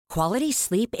Quality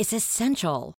sleep is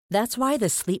essential. That's why the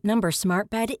Sleep Number Smart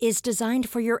Bed is designed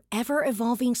for your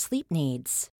ever-evolving sleep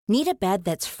needs. Need a bed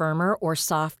that's firmer or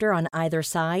softer on either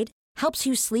side? Helps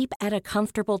you sleep at a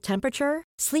comfortable temperature?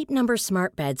 Sleep Number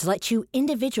Smart Beds let you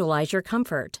individualize your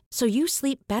comfort so you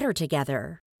sleep better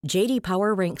together. J.D.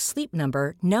 Power ranks Sleep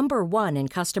Number number 1 in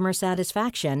customer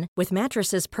satisfaction with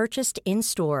mattresses purchased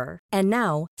in-store. And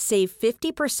now, save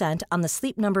 50% on the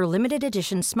Sleep Number Limited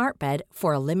Edition Smart Bed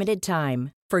for a limited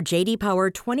time. For J.D. Power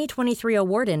 2023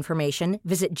 award information,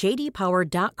 visit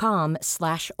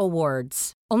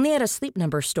jdpower.com/awards. Only at a Sleep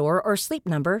Number store or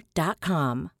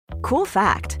sleepnumber.com. Cool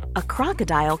fact, a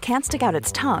crocodile can't stick out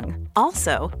its tongue.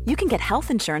 Also, you can get health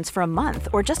insurance for a month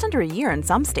or just under a year in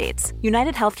some states.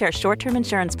 United Healthcare short-term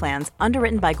insurance plans,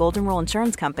 underwritten by Golden Rule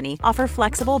Insurance Company, offer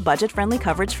flexible, budget-friendly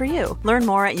coverage for you. Learn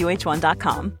more at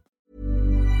uh1.com.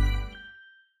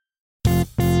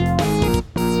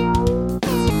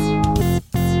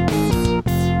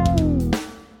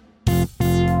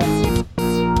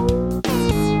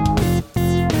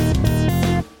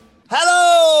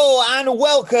 Hello and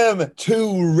welcome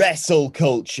to Wrestle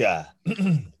Culture.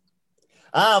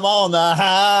 I'm on the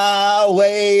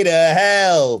highway to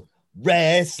hell.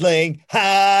 Wrestling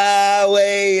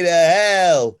highway to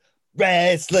hell.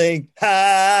 Wrestling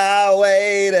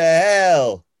highway to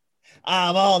hell.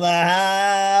 I'm on the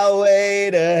highway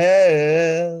to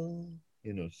hell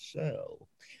in a cell.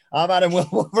 I'm Adam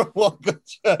Wilmore from What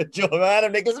Culture. I'm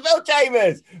Adam Nicholas and Phil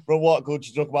Chambers from What Culture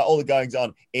to talk about all the goings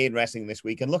on in wrestling this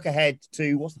week and look ahead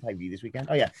to what's the pay-per-view this weekend?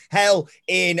 Oh yeah, Hell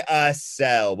in a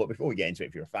Cell. But before we get into it,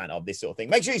 if you're a fan of this sort of thing,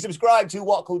 make sure you subscribe to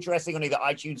What Culture Wrestling on either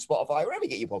iTunes, Spotify, wherever you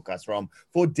get your podcasts from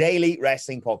for daily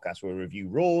wrestling podcasts where we review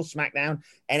Raw, SmackDown,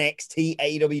 NXT,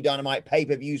 AEW Dynamite,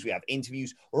 pay-per-views. We have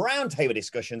interviews, roundtable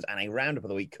discussions, and a roundup of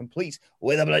the week complete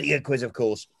with a bloody good quiz, of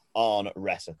course, on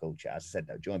Wrestle Culture. As I said,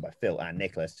 though, joined by Phil and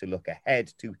Nicholas to look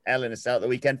ahead to Hell in a Cell at the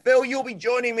weekend. Phil, you'll be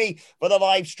joining me for the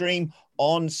live stream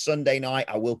on Sunday night.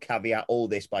 I will caveat all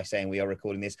this by saying we are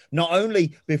recording this not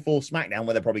only before SmackDown,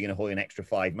 where they're probably going to hoist an extra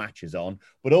 5 matches on,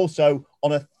 but also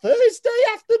on a Thursday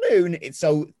afternoon.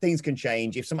 So things can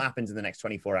change. If something happens in the next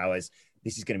 24 hours,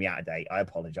 this is going to be out of date. I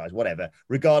apologize, whatever.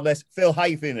 Regardless, Phil, how are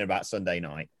you feeling about Sunday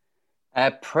night?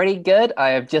 Pretty good. I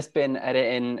have just been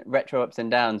editing Retro Ups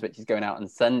and Downs, which is going out on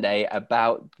Sunday,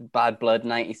 about Bad Blood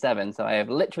 97. So I have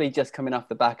literally just coming off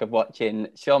the back of watching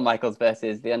Shawn Michaels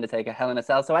versus The Undertaker Hell in a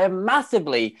Cell. So I have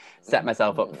massively set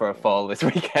myself up for a fall this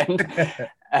weekend.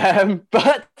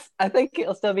 But I think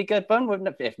it'll still be good fun.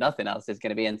 If nothing else, it's going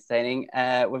to be entertaining.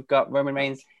 We've got Roman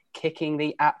Reigns kicking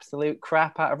the absolute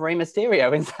crap out of Rey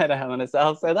Mysterio inside a Hell in a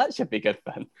Cell. So that should be good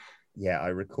fun. Yeah, I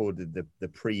recorded the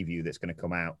preview that's going to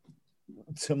come out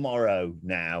tomorrow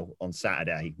now on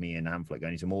Saturday. Me and Hamflet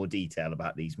going into more detail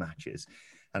about these matches,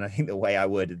 and I think the way I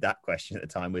worded that question at the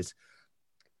time was,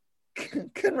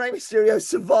 can Rey Mysterio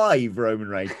survive Roman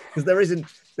Reigns? Because there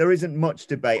isn't much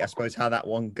debate, I suppose, how that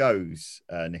one goes.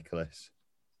 Nicholas?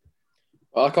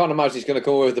 Well, I can't imagine he's going to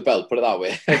come away with the belt, put it that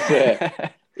way.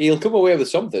 He'll come away with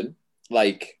something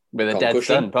like with a dead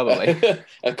son, probably.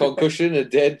 A concussion, a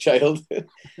dead child,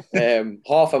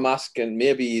 half a mask, and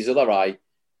maybe his other eye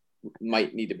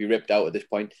might need to be ripped out at this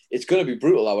point. It's going to be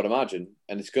brutal, I would imagine,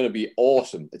 and it's going to be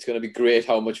awesome. It's going to be great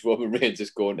how much Roman Reigns is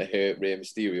going to hurt Rey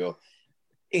Mysterio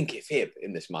in kayfabe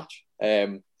in this match.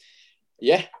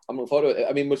 Yeah, I'm looking forward to it.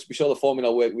 I mean, we saw the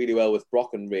formula work really well with Brock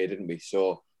and Rey, didn't we?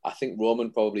 So I think Roman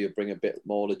probably will bring a bit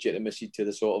more legitimacy to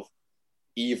the sort of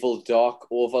evil, dark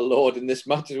overlord in this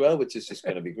match as well, which is just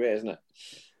going to be great, isn't it?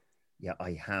 Yeah,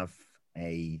 I have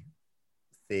a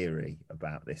theory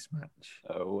about this match.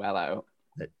 Oh, hello.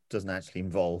 That doesn't actually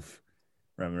involve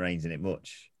Roman Reigns in it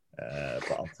much,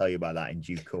 but I'll tell you about that in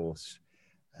due course.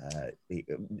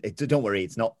 Don't worry,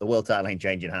 it's not the world title ain't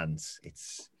changing hands.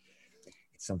 It's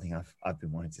something I've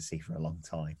been wanting to see for a long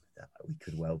time that we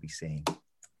could well be seeing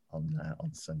on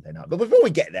Sunday night. But before we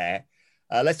get there,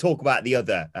 let's talk about the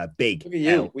other big. Look at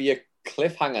you with your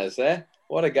cliffhangers there.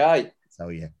 What a guy! So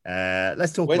yeah,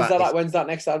 let's talk when's about when's that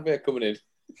next advert coming in?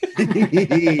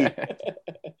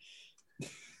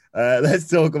 Let's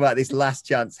talk about this last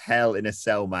chance Hell in a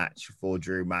Cell match for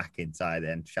Drew McIntyre,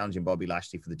 then challenging Bobby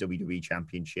Lashley for the WWE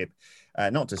Championship.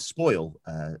 Not to spoil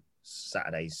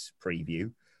Saturday's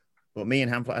preview, but me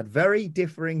and Hamflet had very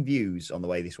differing views on the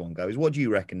way this one goes. What do you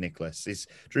reckon, Nicholas? Is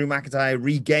Drew McIntyre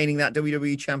regaining that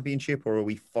WWE Championship, or are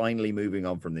we finally moving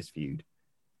on from this feud?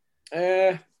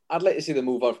 I'd like to see them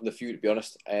move on from the feud, to be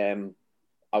honest. I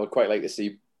would quite like to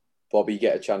see Bobby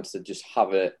get a chance to just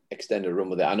have an extended run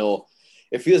with it. I know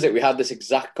it feels like we had this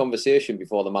exact conversation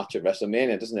before the match at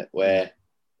WrestleMania, doesn't it? Where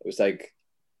it was like,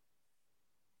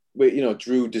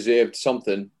 Drew deserved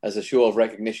something as a show of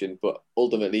recognition, but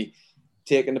ultimately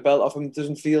taking the belt off him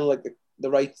doesn't feel like the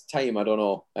right time. I don't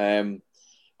know.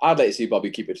 I'd like to see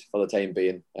Bobby keep it for the time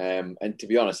being. And to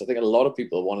be honest, I think a lot of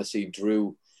people want to see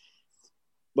Drew,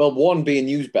 well, one, being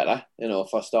used better,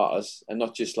 for starters, and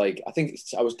not just like,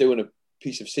 I was doing a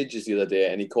piece of Sidge's the other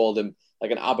day, and he called him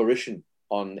like an aberration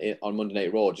on Monday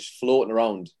Night Raw, just floating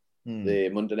around the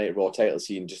Monday Night Raw title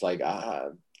scene, just like,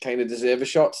 kind of deserve a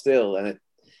shot still. And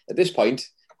at this point,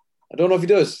 I don't know if he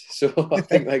does. So I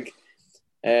think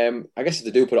I guess if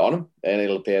they do put it on him, and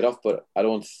it'll pay it off. But I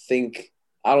don't think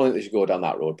they should go down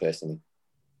that road personally.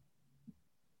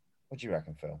 What do you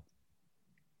reckon, Phil?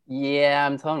 Yeah,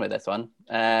 I'm torn with this one.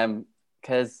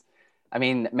 Because,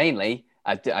 mainly,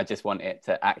 I just want it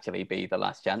to actually be the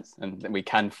last chance, and we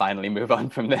can finally move on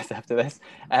from this after this.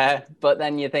 But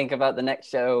then you think about the next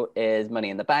show is Money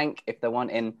in the Bank. If they're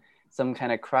wanting some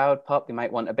kind of crowd pop, they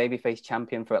might want a babyface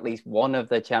champion for at least one of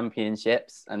the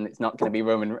championships, and it's not going to be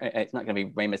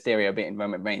Rey Mysterio beating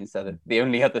Roman Reigns. So the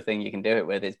only other thing you can do it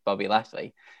with is Bobby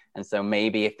Lashley. And so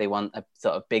maybe if they want a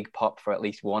sort of big pop for at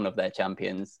least one of their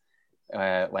champions,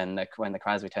 when the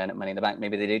crowds return at Money in the Bank,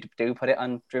 maybe they do put it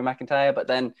on Drew McIntyre. But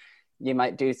then you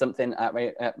might do something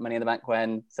at Money in the Bank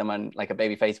when someone like a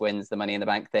babyface wins the Money in the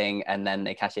Bank thing, and then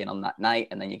they cash in on that night,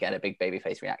 and then you get a big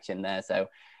babyface reaction there. So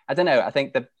I don't know. I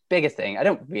think the biggest thing, I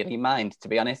don't really mind, to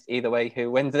be honest, either way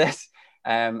who wins this.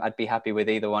 I'd be happy with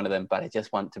either one of them, but I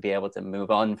just want to be able to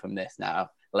move on from this now.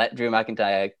 Let Drew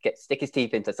McIntyre stick his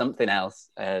teeth into something else,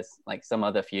 as like some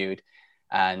other feud,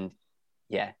 and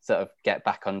sort of get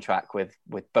back on track with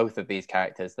both of these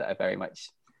characters that are very much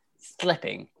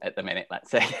slipping at the minute,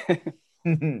 let's say.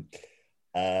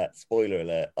 Spoiler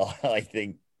alert, I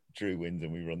think Drew wins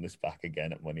and we run this back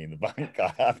again at Money in the Bank,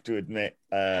 I have to admit.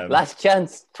 Last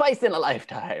chance, twice in a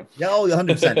lifetime. Yeah,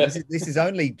 100%. This is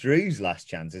only Drew's last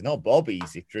chance. It's not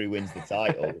Bobby's if Drew wins the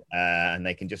title. And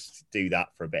they can just do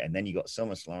that for a bit. And then you got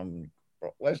SummerSlam.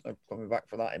 Brock Lesnar coming back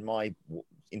for that in my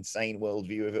insane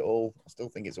worldview of it all. I still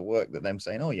think it's a work that them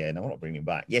saying, oh, yeah, no, we're not bringing him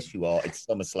back. Yes, you are. It's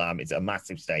SummerSlam. It's a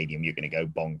massive stadium. You're going to go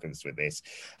bonkers with this.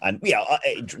 And,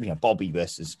 Bobby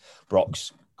versus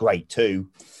Brock's great too.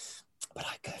 But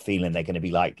I got a feeling they're going to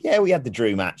be like, yeah, we had the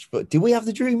Drew match, but do we have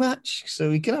the Drew match?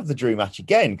 So we can have the Drew match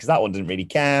again, because that one didn't really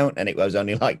count, and it was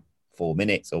only like 4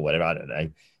 minutes or whatever. I don't know.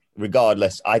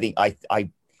 Regardless, I think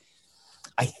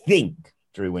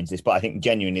Drew wins this, but I think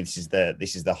genuinely this is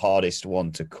the hardest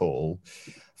one to call.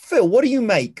 Phil, what do you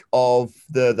make of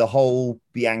the whole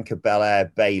Bianca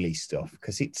Belair Bayley stuff?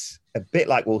 Because it's a bit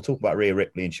like, we'll talk about Rhea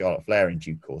Ripley and Charlotte Flair in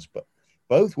due course, but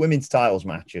both women's titles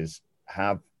matches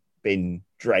have been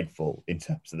dreadful in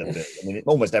terms of the build. I mean,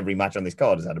 almost every match on this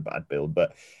card has had a bad build,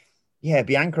 but yeah,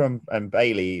 Bianca and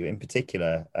Bayley in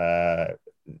particular.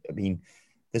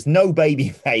 There's no baby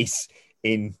face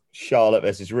in Charlotte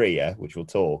versus Rhea, which we'll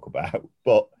talk about,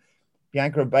 but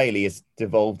Bianca and Bayley has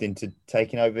devolved into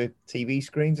taking over TV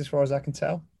screens, as far as I can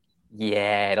tell.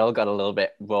 Yeah, it all got a little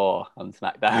bit raw on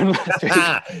SmackDown last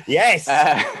week. Yes.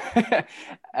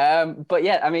 But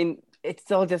yeah,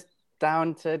 it's all just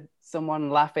down to someone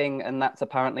laughing, and that's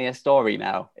apparently a story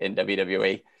now in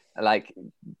WWE. Like,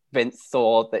 Vince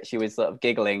saw that she was sort of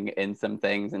giggling in some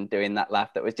things and doing that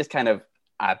laugh that was just kind of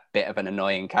a bit of an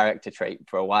annoying character trait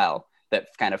for a while that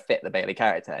kind of fit the Bayley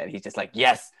character, and he's just like,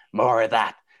 yes, more of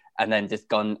that, and then just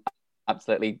gone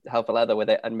absolutely hell for leather with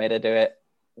it and made her do it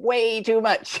way too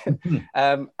much.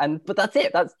 But that's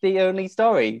it. That's the only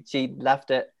story. She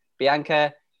laughed at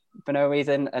Bianca for no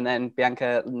reason, and then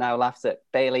Bianca now laughs at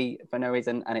Bayley for no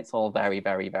reason, and it's all very,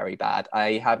 very, very bad.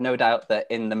 I have no doubt that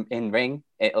in ring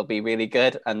it'll be really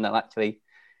good, and they'll actually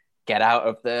get out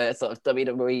of the sort of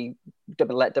WWE,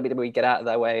 let WWE get out of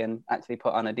their way and actually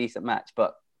put on a decent match.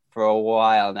 But for a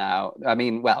while now,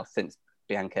 since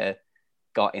Bianca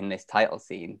got in this title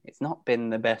scene, it's not been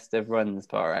the best of runs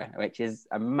for her, which is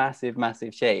a massive,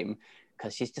 massive shame,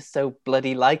 because she's just so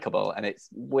bloody likable, and it's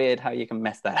weird how you can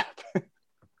mess that up.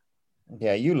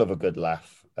 Yeah, you love a good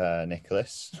laugh,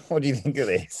 Nicholas. What do you think of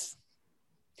this?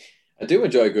 I do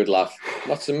enjoy a good laugh.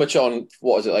 Not so much on,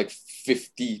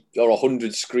 50 or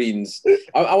 100 screens.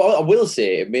 I will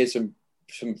say it made some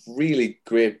really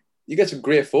great, you get some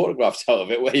great photographs out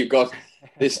of it, where you've got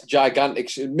this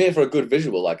gigantic, made for a good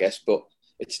visual, I guess, but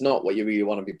it's not what you really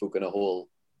want to be booking a whole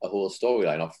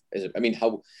storyline off, is it?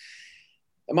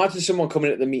 Imagine someone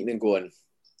coming at the meeting and going,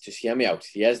 just hear me out.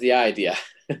 Here's the idea.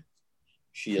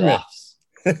 She laughs.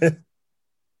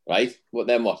 Right? Well,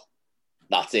 then what?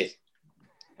 That's it.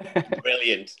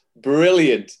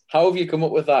 Brilliant. How have you come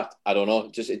up with that? I don't know.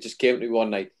 It just came to me one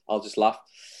night. I'll just laugh.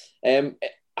 I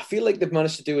feel like they've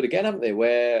managed to do it again, haven't they?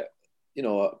 Where,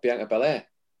 Bianca Belair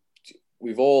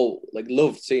we've all like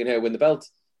loved seeing her win the belt,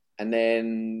 and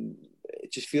then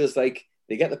it just feels like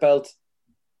they get the belt,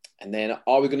 and then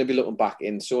are we going to be looking back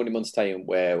in so many months' time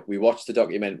where we watch the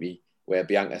documentary where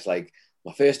Bianca's like,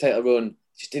 my first title run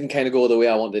just didn't kind of go the way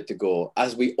I wanted it to go,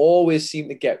 as we always seem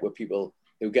to get with people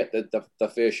who get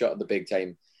the first shot at the big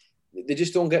time. They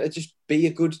just don't get to just be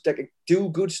a good, like, do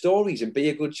good stories and be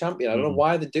a good champion. I don't know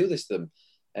why they do this to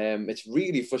them. It's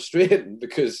really frustrating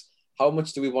because how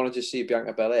much do we want to just see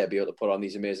Bianca Belair be able to put on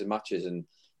these amazing matches and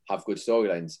have good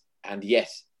storylines? And yet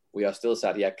we are still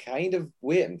sat here kind of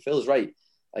waiting. Phil's right.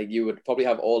 Like, you would probably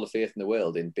have all the faith in the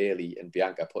world in Bayley and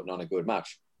Bianca putting on a good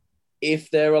match.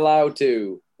 If they're allowed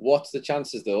to, what's the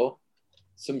chances though?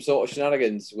 Some sort of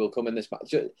shenanigans will come in this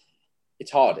match.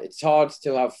 It's hard. It's hard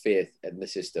to have faith in the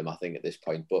system, I think, at this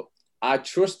point. But I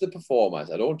trust the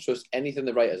performers. I don't trust anything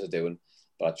the writers are doing,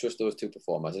 but I trust those two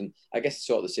performers. And I guess it's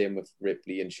sort of the same with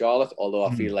Ripley and Charlotte, although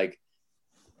I feel like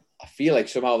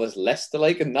somehow there's less to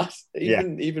like in that,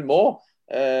 even more.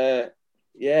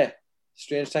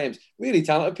 Strange times. Really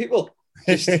talented people.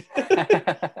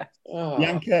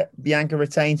 Bianca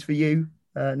retains for you,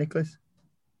 Nicholas?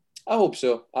 I hope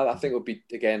so. I think it would be,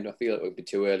 again, I feel it would be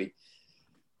too early.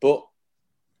 But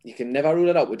you can never rule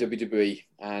it out with WWE.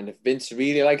 And if Vince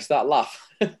really likes that laugh,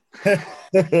 I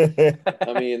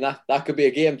mean, that could be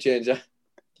a game changer.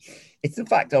 It's the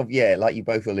fact of, like you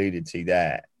both alluded to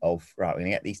there, of, right, we're going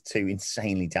to get these two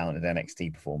insanely talented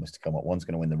NXT performers to come up. One's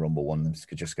going to win the Rumble, one's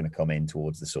just going to come in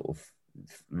towards the sort of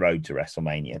road to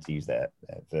WrestleMania, to use their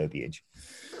verbiage.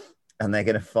 And they're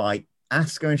going to fight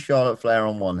Asuka and Charlotte Flair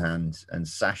on one hand and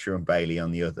Sasha and Bayley on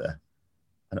the other.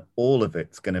 And all of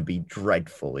it's going to be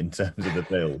dreadful in terms of the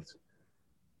build.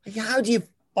 How do you,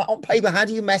 on paper, how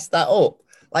do you mess that up?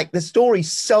 Like, the story's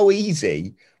so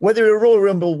easy, whether you're a Royal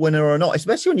Rumble winner or not,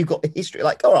 especially when you've got the history.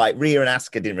 Like, all right, Rhea and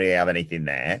Asuka didn't really have anything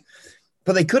there,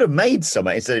 but they could have made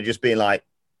something instead of just being like,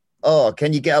 oh,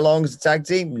 can you get along as a tag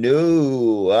team?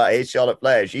 No, here's Charlotte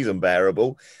Flair. She's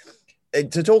unbearable.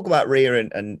 To talk about Rhea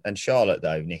and Charlotte,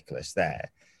 though, Nicholas,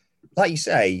 there, like you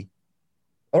say,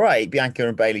 all right, Bianca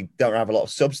and Bayley don't have a lot of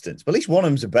substance, but at least one of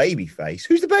them's a baby face.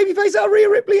 Who's the baby face out of Rhea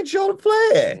Ripley and Charlotte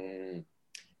Flair?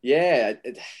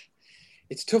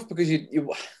 It's tough because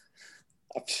you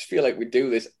I just feel like we do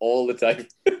this all the time.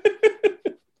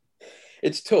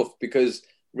 It's tough because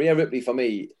Rhea Ripley, for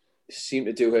me, seemed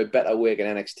to do her better work in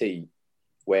NXT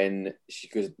when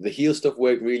because the heel stuff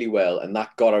worked really well, and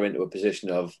that got her into a position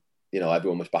of,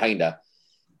 everyone was behind her,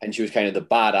 and she was kind of the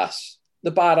badass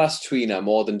tweener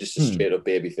more than just a straight up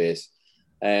baby face.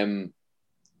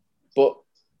 But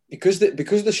because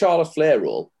the Charlotte Flair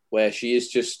role, where she is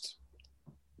just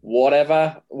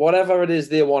whatever it is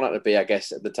they want her to be, I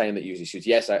guess, at the time that usually shoots.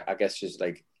 Yes, I guess she's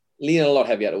like leaning a lot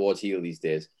heavier towards heel these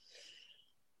days.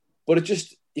 But it's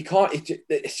just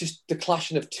the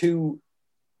clashing of two.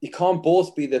 You can't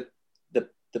both be the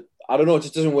I don't know, it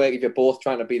just doesn't work if you're both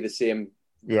trying to be the same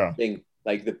thing,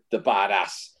 like the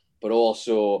badass, but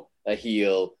also a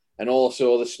heel and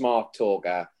also the smart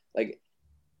talker. Like,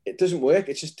 it doesn't work.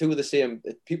 It's just two of the same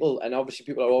people, and obviously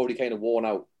people are already kind of worn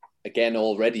out again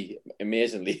already,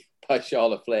 amazingly, by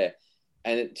Charlotte Flair,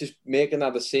 and it just making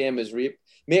that the same as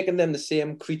making them the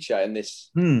same creature in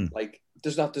this it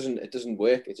doesn't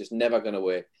work. It's just never going to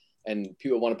work. And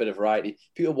people want a bit of variety.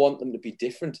 People want them to be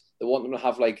different. They want them to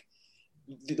have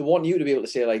they want you to be able to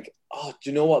say like, oh, do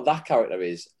you know what that character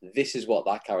is? This is what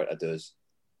that character does.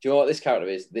 Do you know what this character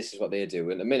is? This is what they do.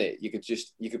 In a minute, you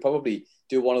could probably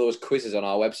do one of those quizzes on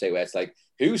our website where it's like,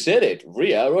 who said it,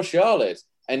 Rhea or Charlotte?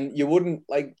 And you wouldn't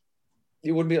be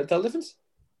able to tell the difference.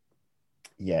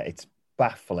 Yeah, it's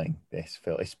baffling, this,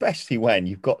 Phil, especially when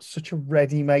you've got such a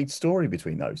ready-made story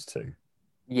between those two.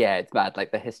 Yeah, it's bad.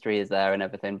 Like, the history is there and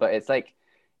everything, but it's like,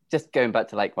 just going back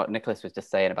to like what Nicholas was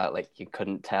just saying about like you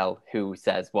couldn't tell who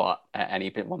says what at any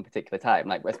one particular time,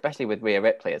 like especially with Rhea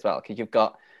Ripley as well, because you've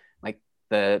got like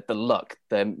the look,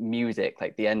 the music,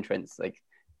 like the entrance, like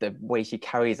the way she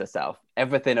carries herself,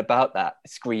 everything about that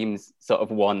screams sort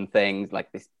of one thing,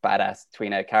 like this badass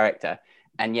tweener character,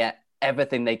 and yet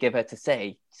everything they give her to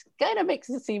say kind of makes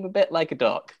her seem a bit like a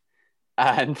doc.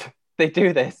 And they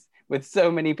do this with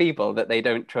so many people that they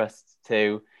don't trust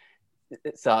to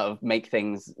sort of make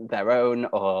things their own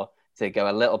or to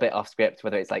go a little bit off script,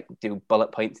 whether it's like do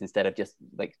bullet points instead of just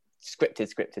like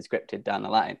scripted down the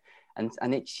line. And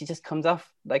she just comes off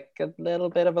like a little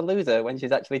bit of a loser when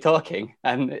she's actually talking,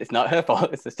 and it's not her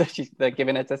fault, it's the stuff they're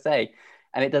giving her to say,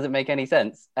 and it doesn't make any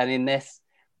sense. And in this,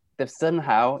 they've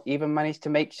somehow even managed to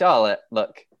make Charlotte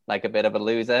look like a bit of a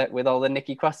loser with all the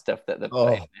Nikki Cross stuff that they've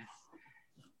put in this.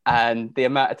 And the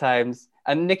amount of times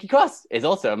And Nikki Cross is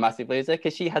also a massive loser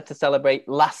because she had to celebrate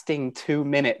lasting 2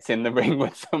 minutes in the ring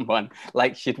with someone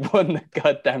like she'd won the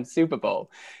goddamn Super Bowl.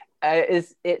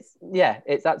 It's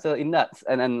absolutely nuts.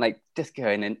 And then like just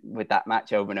going in with that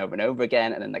match over and over and over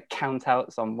again, and then the count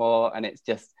outs on Raw, and it's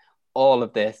just all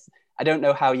of this. I don't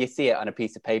know how you see it on a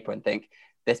piece of paper and think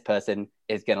this person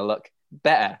is going to look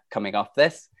better coming off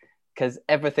this, because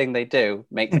everything they do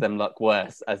makes them look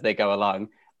worse as they go along.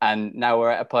 And now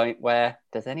we're at a point where,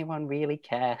 does anyone really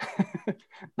care?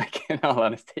 Like, in all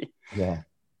honesty. Yeah.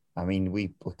 I mean,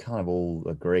 we kind of all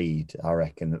agreed, I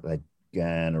reckon, that they're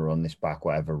going to run this back,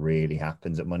 whatever really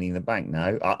happens at Money in the Bank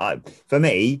now. For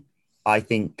me, I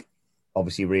think,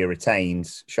 obviously, Rhea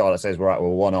retains. Charlotte says, right, we're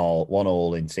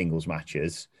 1-1 in singles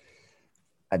matches.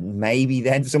 And maybe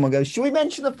then someone goes, should we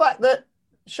mention the fact that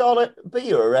Charlotte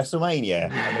beat her at WrestleMania?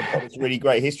 And they've got this really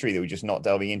great history that we're just not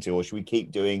delving into. Or should we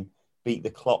keep doing beat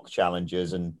the clock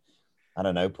challenges and, I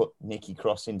don't know, put Nikki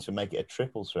Cross in to make it a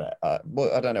triple threat? I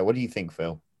don't know. What do you think,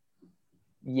 Phil?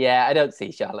 Yeah, I don't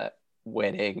see Charlotte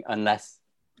winning unless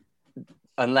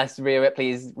Rhea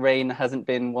Ripley's reign hasn't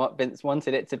been what Vince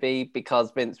wanted it to be,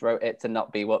 because Vince wrote it to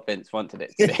not be what Vince wanted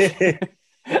it to be.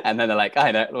 And then they're like, I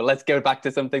know, well, let's go back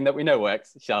to something that we know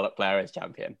works. Charlotte Flair as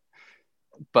champion.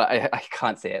 But I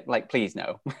can't see it. Like, please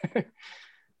no.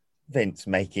 Vince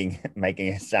making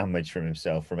a sandwich from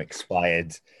himself from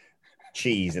expired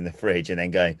cheese in the fridge and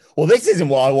then going, well, this isn't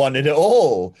what I wanted at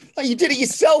all. Like, you did it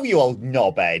yourself, you old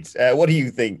knobhead. What do you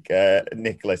think,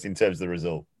 Nicholas, in terms of the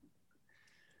result?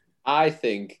 I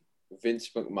think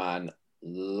Vince McMahon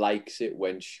likes it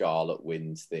when Charlotte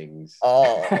wins things.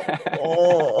 Oh.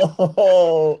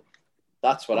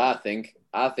 That's what I think.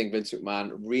 I think Vince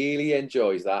McMahon really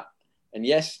enjoys that. And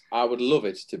yes, I would love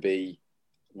it to be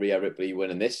Rhea Ripley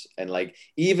winning this. And like,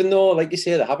 even though, like you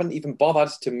say, they haven't even bothered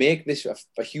to make this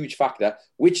a huge factor,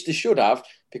 which they should have,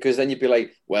 because then you'd be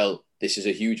like, well, this is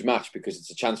a huge match because it's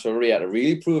a chance for Rhea to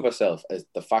really prove herself as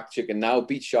the fact she can now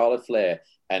beat Charlotte Flair,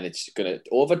 and it's going to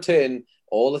overturn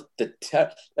all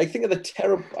think of the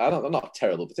terrible, not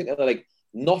terrible, but think of the like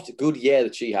not good year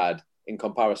that she had in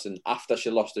comparison after she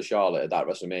lost to Charlotte at that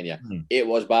WrestleMania. It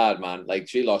was bad, man. Like,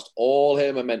 she lost all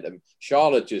her momentum.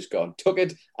 Charlotte just took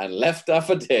it and left her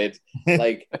for dead.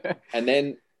 Like, and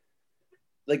then,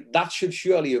 like, that should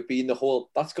surely have been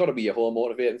that's got to be a whole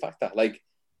motivating factor. Like,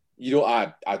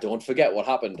 I don't forget what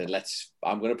happened, and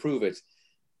I'm going to prove it.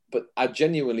 But I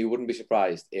genuinely wouldn't be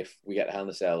surprised if we get Hell in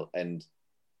a Cell and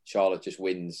Charlotte just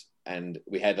wins, and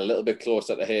we head a little bit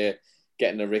closer to her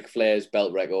getting a Ric Flair's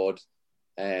belt record.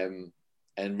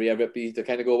 And Rhea Ripley to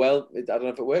kind of go, well, I don't know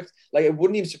if it worked. Like, it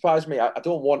wouldn't even surprise me. I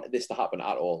don't want this to happen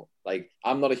at all. Like,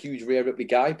 I'm not a huge Rhea Ripley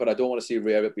guy, but I don't want to see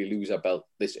Rhea Ripley lose her belt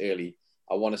this early.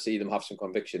 I want to see them have some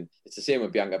conviction. It's the same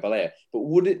with Bianca Belair. But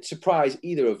would it surprise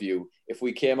either of you if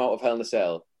we came out of Hell in a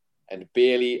Cell and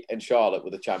Bayley and Charlotte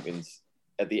were the champions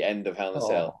at the end of Hell in a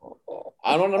Cell?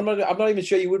 I'm not even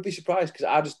sure you would be surprised, because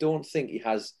I just don't think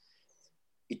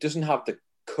he doesn't have the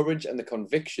courage and the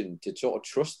conviction to sort of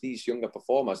trust these younger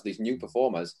performers, these new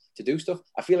performers, to do stuff.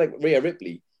 I feel like Rhea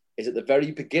Ripley is at the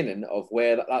very beginning of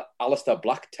where that Aleister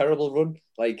Black terrible run.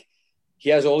 Like, he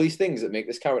has all these things that make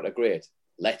this character great.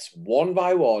 Let's one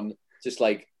by one just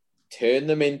like turn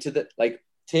them into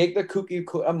take the cookie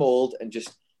cutter mold and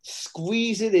just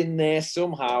squeeze it in there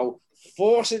somehow,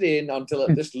 force it in until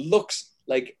it just looks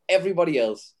like everybody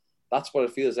else. That's what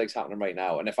it feels like is happening right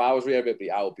now. And if I was Rhea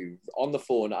Ripley, I would be on the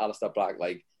phone to Aleister Black,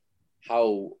 like,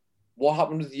 what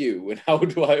happened with you and how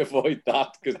do I avoid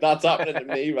that? Because that's happening to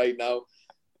me right now.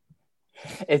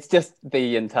 It's just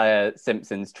the entire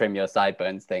Simpsons trim your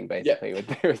sideburns thing, basically, with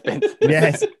Vince.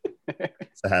 Yes.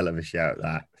 It's a hell of a shout,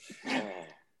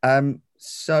 that.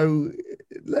 So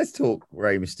let's talk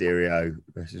Rey Mysterio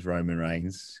versus Roman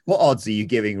Reigns. What odds are you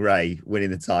giving Rey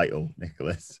winning the title,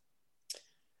 Nicholas?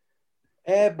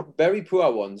 Very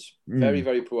poor ones. Very,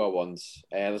 very poor ones.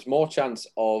 There's more chance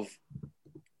of...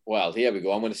 Well, here we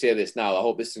go. I'm going to say this now. I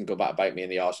hope this doesn't go back to bite me in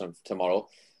the arse tomorrow.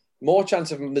 More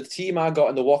chance of the team I got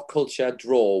in the What Culture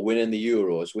draw winning the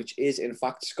Euros, which is, in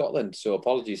fact, Scotland. So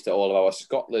apologies to all of our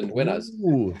Scotland winners.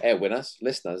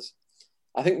 Listeners.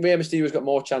 I think Rey Mysterio's got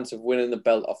more chance of winning the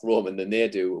belt off Roman than they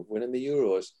do of winning the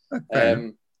Euros.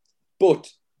 But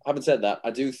having said that,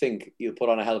 I do think he'll put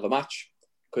on a hell of a match,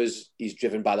 because he's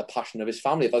driven by the passion of his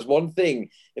family. If there's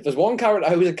one character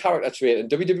who's a character trait in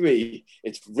WWE,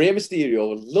 it's Rey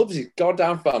Mysterio. Loves his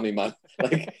goddamn family, man.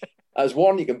 Like, as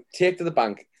one you can take to the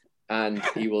bank, and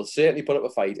he will certainly put up a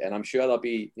fight. And I'm sure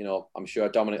I'm sure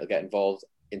Dominic will get involved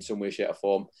in some way, shape, or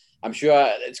form. I'm sure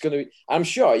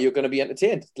you're going to be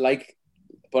entertained.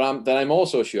 But I'm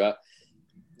also sure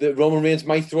that Roman Reigns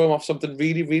might throw him off something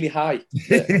really, really high.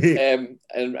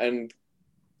 And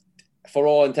for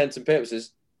all intents and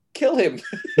purposes, kill him.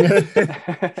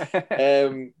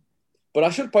 But I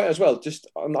should point as well, just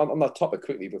on that topic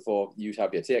quickly before you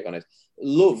have your take on it,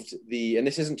 loved and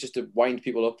this isn't just to wind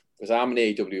people up, because I'm an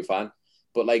AEW fan,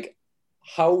 but like,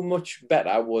 how much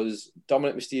better was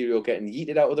Dominic Mysterio getting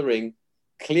yeeted out of the ring,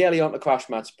 clearly onto crash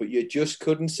mats, but you just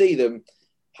couldn't see them?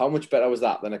 How much better was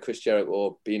that than a Chris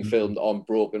Jericho being filmed on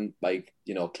broken, like,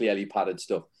 clearly padded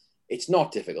stuff? It's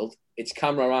not difficult. It's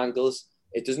camera angles.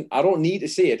 I don't need to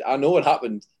see it. I know it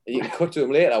happened. And you can cut to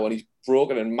him later when he's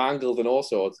broken and mangled and all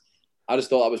sorts. I just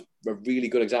thought that was a really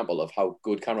good example of how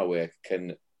good camera work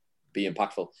can be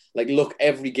impactful. Like, look,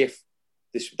 every GIF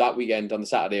that weekend on the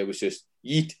Saturday was just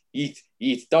yeet, yeet,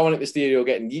 yeet. Dominic Mysterio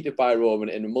getting yeeted by Roman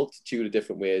in a multitude of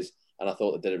different ways. And I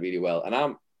thought they did it really well. And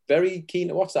I'm very keen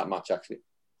to watch that match, actually.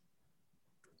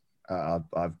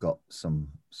 I've got some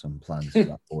plans for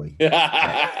that boy.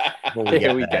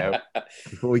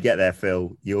 Before we get there,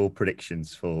 Phil, your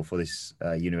predictions for this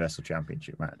Universal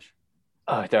Championship match.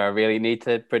 Oh, do I really need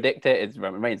to predict it? It's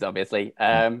Roman Reigns, obviously.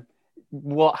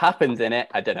 What happens in it,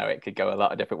 I don't know. It could go a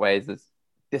lot of different ways.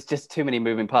 There's just too many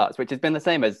moving parts, which has been the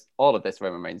same as all of this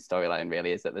Roman Reigns storyline,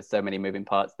 really, is that there's so many moving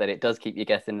parts that it does keep you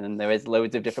guessing, and there is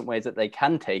loads of different ways that they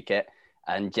can take it.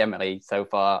 And generally, so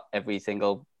far, every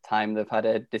single time they've had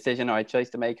a decision or a choice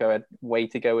to make or a way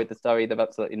to go with the story, they've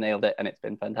absolutely nailed it, and it's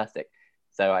been fantastic.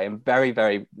 So I am very,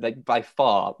 very, by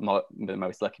far the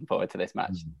most looking forward to this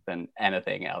match than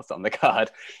anything else on the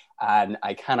card. And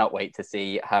I cannot wait to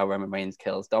see how Roman Reigns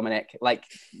kills Dominic. Like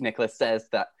Nicholas says,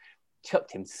 that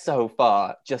chucked him so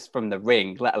far just from the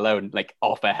ring, let alone like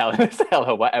off a Hell in a Cell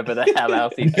or whatever the hell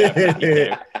else he's going to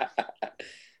do.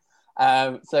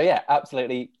 So yeah,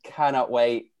 absolutely cannot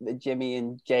wait. The Jimmy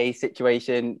and Jay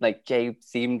situation, like Jay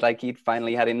seemed like he'd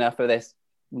finally had enough of this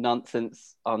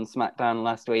nonsense on SmackDown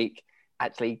last week.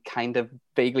 Actually kind of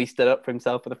vaguely stood up for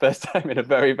himself for the first time in a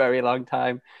very, very long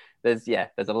time. There's a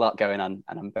lot going on,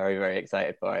 and I'm very, very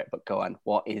excited for it. But go on,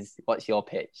 what's your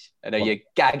pitch? I know you're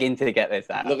gagging to get this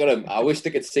out. Look at him. I wish they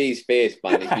could see his face,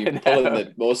 man. He's been pulling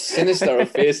the most sinister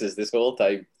of faces this whole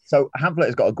time. So Hamlet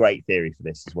has got a great theory for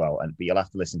this as well, but you'll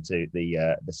have to listen to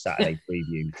the Saturday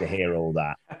preview to hear all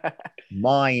that.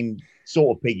 Mine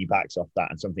sort of piggybacks off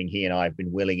that, and something he and I have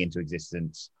been willing into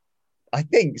existence, I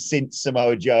think, since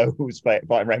Samoa Joe was fighting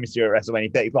Rey Mysterio at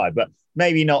WrestleMania 35, but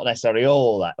maybe not necessarily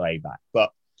all that way back.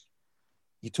 But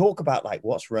you talk about, like,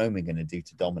 what's Roman going to do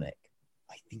to Dominic?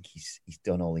 I think he's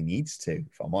done all he needs to,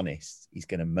 if I'm honest. He's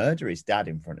going to murder his dad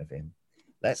in front of him.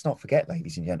 Let's not forget,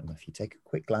 ladies and gentlemen, if you take a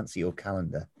quick glance at your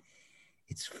calendar,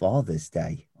 it's Father's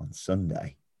Day on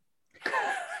Sunday.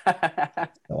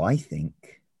 So I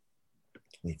think...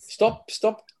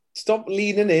 Stop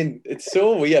leaning in. It's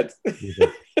so weird.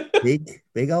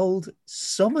 big old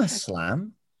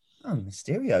SummerSlam. Oh,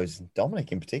 Mysterio's and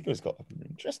Dominic in particular has got an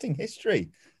interesting history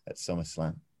at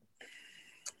SummerSlam.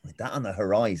 With that on the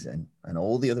horizon and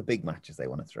all the other big matches they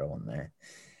want to throw on there,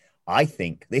 I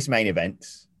think this main event,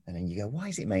 and then you go, why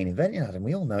is it main eventing, Adam?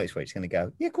 We all know it's where it's going to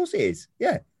go. Yeah, of course it is.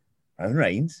 Yeah. Roman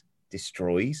Reigns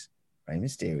destroys Rey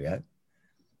Mysterio.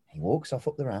 He walks off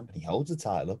up the ramp and he holds the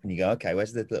title up, and you go, okay,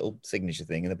 where's the little signature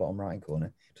thing in the bottom right corner?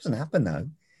 It doesn't happen, though,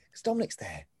 because Dominic's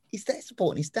there. He's there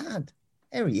supporting his dad.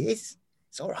 There he is.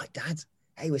 It's all right, Dad.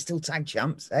 Hey, we're still tag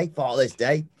champs. Hey, Father's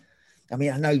Day. I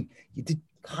mean, I know you did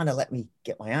kind of let me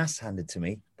get my ass handed to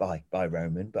me by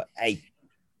Roman, but hey,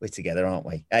 we're together, aren't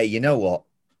we? Hey, you know what?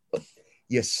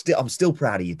 I'm still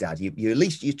proud of you, Dad. You at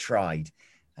least you tried.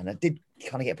 And I did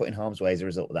kind of get put in harm's way as a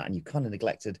result of that. And you kind of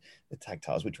neglected the tag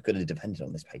titles, which were going to depend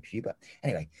on this pay-per-view. But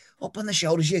anyway, up on the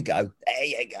shoulders you go. There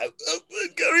you go.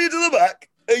 Carry it to the back.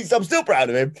 I'm still proud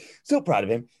of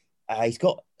him. He's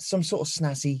got some sort of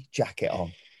snazzy jacket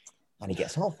on. And he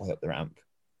gets halfway up the ramp.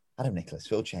 Adam Nicholas,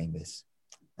 Phil Chambers.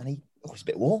 And it's a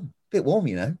bit warm.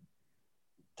 You know.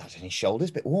 That's on his shoulders,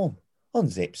 a bit warm.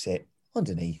 Unzips it.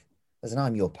 Underneath, there's an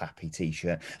I'm Your Pappy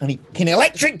t-shirt. And he can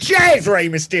electric chairs Rey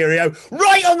Mysterio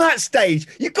right on that stage.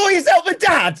 You call yourself a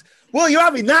dad? Well, you're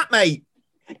having that, mate.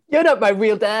 You're not my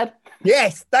real dad.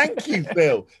 Yes, thank you,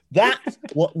 Phil. That's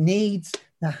what needs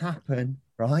to happen,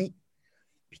 right?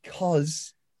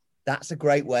 Because that's a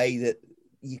great way that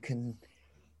you can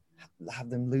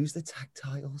have them lose the tag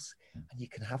titles, and you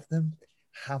can have them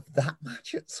have that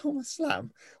match at SummerSlam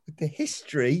with the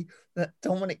history that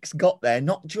Dominic's got there,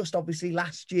 not just obviously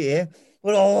last year,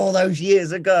 but all those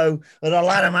years ago with a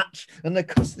ladder match and the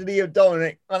custody of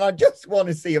Dominic. And I just want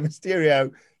to see a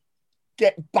Mysterio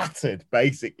get battered,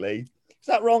 basically. Is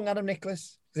that wrong, Adam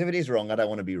Nicholas? Because if it is wrong, I don't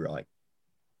want to be right.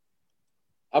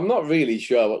 I'm not really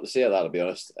sure what to say to that, to be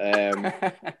honest.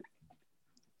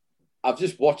 I've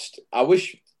just watched. I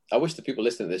wish the people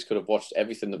listening to this could have watched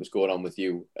everything that was going on with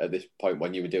you at this point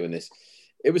when you were doing this.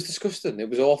 It was disgusting. It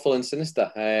was awful and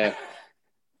sinister.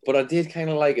 But I did kind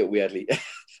of like it weirdly.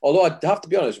 Although I'd have to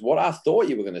be honest, what I thought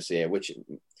you were going to say, which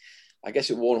I guess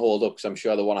it won't hold up because I'm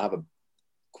sure they want to have a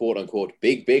quote-unquote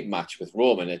big match with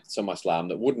Roman at SummerSlam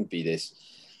that wouldn't be this.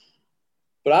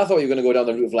 But I thought you were going to go down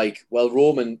the route of like, well,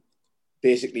 Roman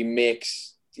basically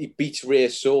he beats Rey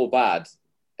so bad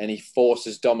and he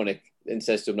forces Dominic and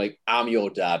says to him, like, I'm your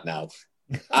dad now.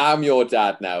 I'm your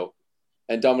dad now.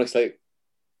 And Dominic's like,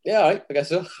 yeah, all right, I guess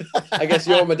so. I guess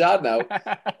you're my dad now.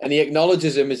 And he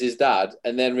acknowledges him as his dad.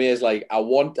 And then Rey's like, I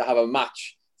want to have a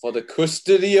match for the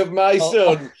custody of my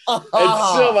son at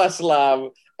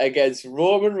SummerSlam against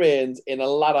Roman Reigns in a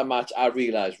ladder match. I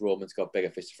realised Roman's got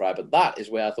bigger fish to fry, but that is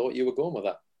where I thought you were going with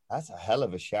that. That's a hell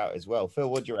of a shout as well.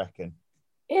 Phil, what do you reckon?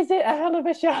 Is it a hell of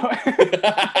a shout?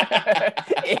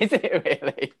 Is it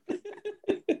really?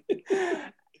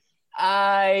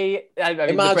 I mean,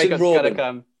 imagine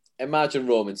Roman. Imagine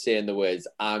Roman saying the words,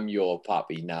 I'm your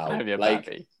pappy now. I'm your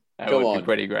pappy. That would be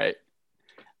pretty great.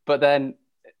 But then,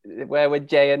 where would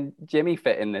Jay and Jimmy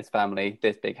fit in this family,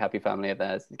 this big happy family of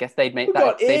theirs? I guess they'd make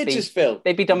that. Phil.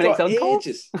 They'd be Dominic's uncles.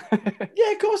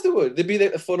 Yeah, of course they would. They'd be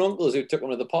like the fun uncles who took one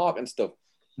to the park and stuff.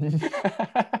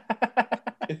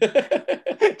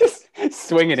 Just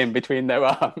swinging in between their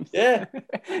arms. Yeah.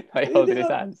 Like holding his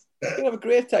hands. You'd have a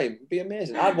great time. It'd be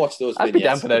amazing. I'd watch those vignettes. I'd be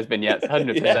down for those vignettes.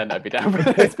 100%. Yeah. I'd be down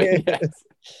for those vignettes.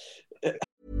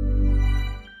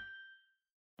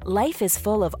 Life is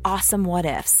full of awesome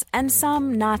what-ifs, and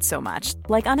some not so much,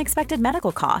 like unexpected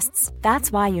medical costs.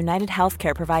 That's why United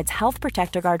Healthcare provides Health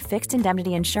Protector Guard fixed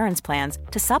indemnity insurance plans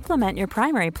to supplement your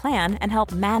primary plan and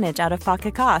help manage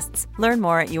out-of-pocket costs. Learn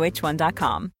more at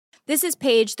uh1.com. This is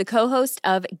Paige, the co-host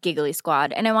of Giggly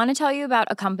Squad, and I want to tell you about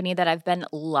a company that I've been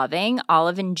loving,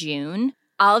 Olive & June.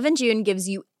 Olive & June gives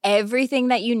you everything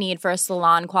that you need for a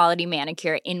salon-quality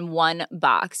manicure in one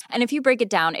box. And if you break it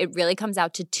down, it really comes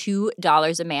out to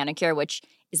 $2 a manicure, which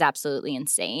is absolutely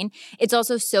insane. It's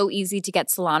also so easy to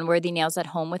get salon-worthy nails at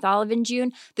home with Olive &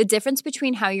 June. The difference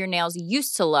between how your nails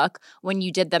used to look when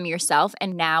you did them yourself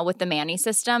and now with the Mani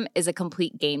system is a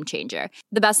complete game changer.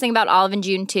 The best thing about Olive &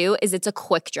 June, too, is it's a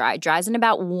quick dry. Dries in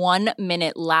about 1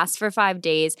 minute, lasts for 5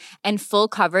 days, and full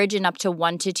coverage in up to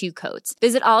 1 to 2 coats.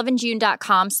 Visit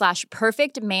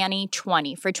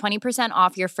oliveandjune.com/perfectmani20 for 20%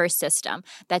 off your first system.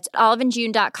 That's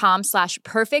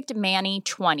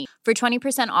oliveandjune.com/perfectmani20 for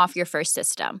 20% off your first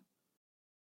system.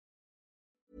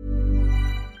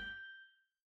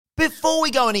 Before we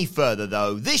go any further,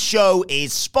 though, this show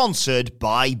is sponsored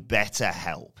by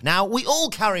BetterHelp. Now, we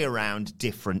all carry around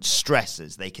different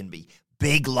stressors. They can be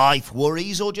big life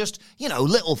worries or just,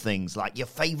 little things like your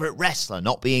favorite wrestler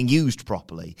not being used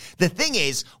properly. The thing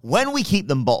is, when we keep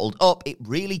them bottled up, it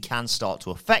really can start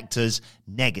to affect us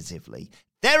negatively.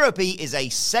 Therapy is a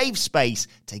safe space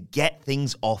to get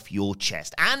things off your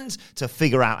chest and to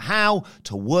figure out how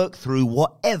to work through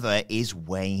whatever is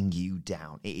weighing you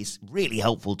down. It is really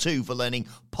helpful too for learning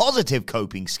positive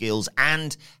coping skills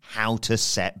and how to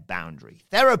set boundaries.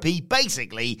 Therapy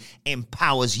basically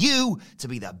empowers you to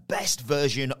be the best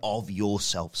version of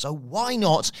yourself. So why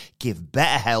not give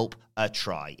BetterHelp a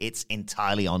try? It's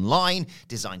entirely online,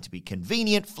 designed to be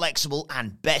convenient, flexible,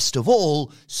 and best of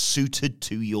all, suited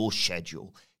to your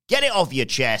schedule. Get it off your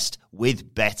chest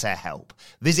with BetterHelp.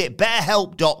 Visit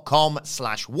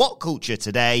betterhelp.com/whatculture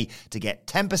today to get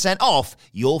 10% off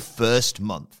your first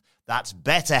month. That's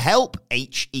BetterHelp,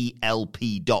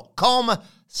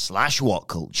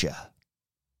 HELP.com/whatculture.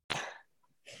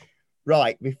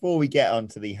 Right, before we get on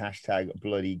to the hashtag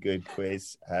bloody good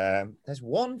quiz, there's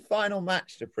one final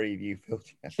match to preview, Phil.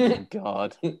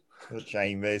 God. Phil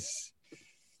Chambers.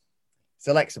 It's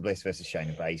Alexa Bliss versus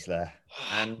Shayna Baszler.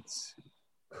 And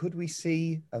could we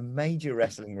see a major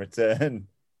wrestling return?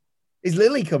 Is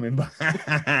Lily coming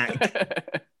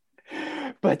back?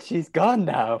 But she's gone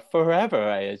now, forever,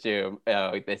 I assume.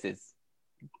 Oh, this is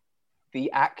the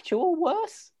actual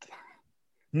worst.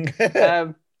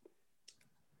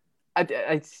 I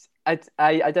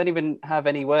don't even have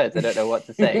any words. I don't know what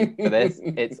to say for this.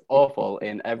 It's awful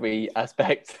in every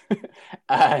aspect.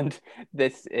 And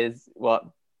this is what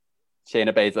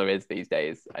Shayna Baszler is these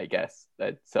days, I guess.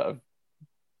 A sort of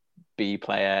B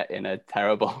player in a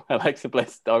terrible Alexa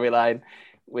Bliss storyline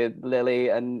with Lily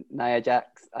and Nia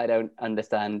Jax. I don't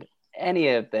understand any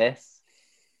of this.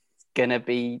 It's going to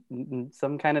be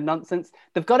some kind of nonsense.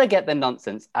 They've got to get the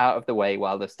nonsense out of the way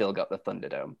while they've still got the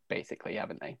Thunderdome, basically,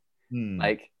 haven't they?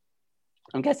 Like,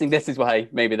 I'm guessing this is why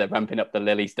maybe they're ramping up the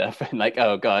Lily stuff and like,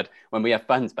 oh God, when we have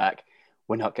fans back,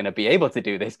 we're not going to be able to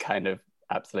do this kind of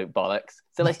absolute bollocks.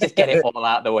 So let's just get it all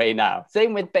out the way now.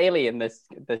 Same with Bailey and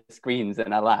the screens,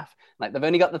 and I laugh. Like, they've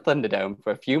only got the Thunderdome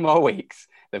for a few more weeks.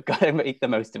 They've got to make the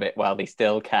most of it while they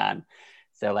still can.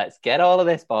 So let's get all of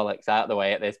this bollocks out of the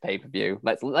way at this pay-per-view.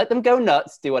 Let's let them go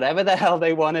nuts, do whatever the hell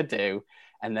they want to do,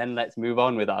 and then let's move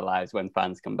on with our lives when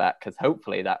fans come back, because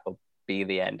hopefully that will be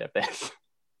the end of this.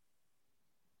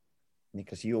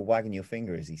 Nicholas, you were wagging your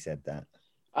finger as he said that.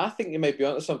 I think you might be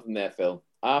onto something there, Phil.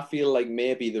 I feel like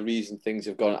maybe the reason things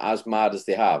have gone as mad as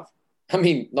they have, I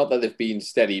mean, not that they've been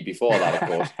steady before that, of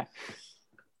course,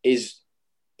 is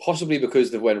possibly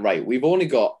because they've went, right, we've only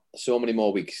got so many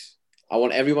more weeks. I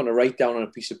want everyone to write down on a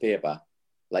piece of paper,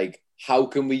 like, how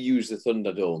can we use the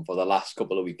Thunderdome for the last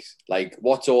couple of weeks? Like,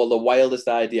 what's all the wildest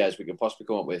ideas we can possibly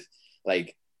come up with?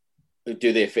 Like,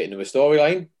 do they fit into a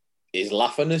storyline? Is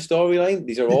laughing a storyline?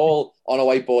 These are all on a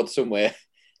whiteboard somewhere,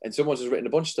 and someone's just written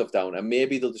a bunch of stuff down, and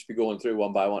maybe they'll just be going through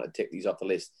one by one to tick these off the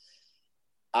list.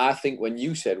 I think when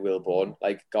you said Wilborn,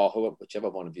 like, God, whichever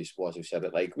one of you was who said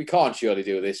it, like, we can't surely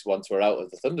do this once we're out of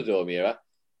the Thunderdome era.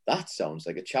 That sounds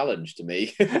like a challenge to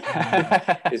me.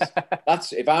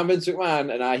 That's if I'm Vince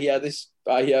McMahon and I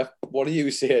hear one of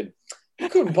you saying, you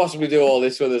couldn't possibly do all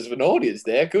this when there's an audience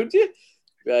there, could you?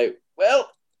 Right, well,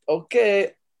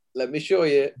 okay, let me show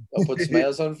you. I'll put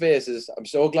smiles on faces. I'm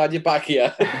so glad you're back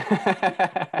here.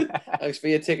 Thanks for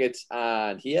your tickets.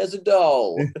 And here's a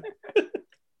doll.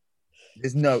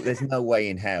 There's no way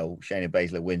in hell Shayna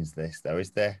Baszler wins this, though,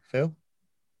 is there, Phil?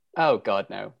 Oh God,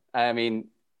 no. I mean,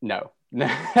 no.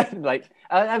 Like,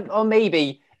 or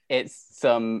maybe it's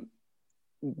some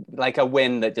like a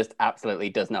win that just absolutely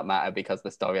does not matter because the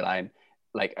storyline,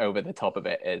 like, over the top of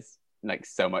it is like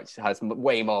so much, has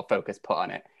way more focus put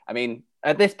on it. I mean,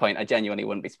 at this point, I genuinely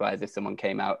wouldn't be surprised if someone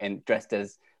came out and dressed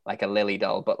as like a Lily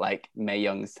doll, but like Mae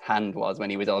Young's hand was when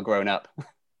he was all grown up.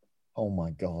 Oh my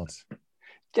God.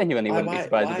 Genuinely wouldn't be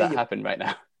surprised if that happened right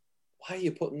now. Why are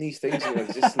you putting these things into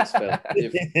existence, Phil?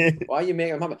 Why are you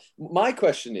making them happen? My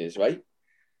question is, right,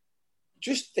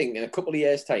 just think in a couple of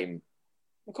years' time,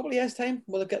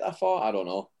 will it get that far? I don't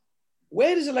know.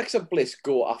 Where does Alexa Bliss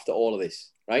go after all of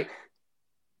this, right?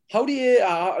 How do you,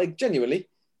 like, genuinely,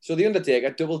 so The Undertaker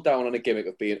doubled down on a gimmick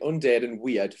of being undead and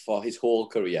weird for his whole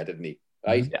career, didn't he?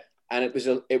 Right? Yeah. And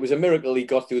it was a miracle he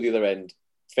got through the other end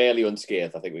fairly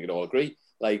unscathed, I think we can all agree.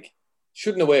 Like,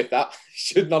 shouldn't have worked that.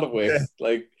 Should not have worked. Yeah.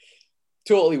 Like,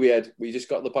 totally weird. We just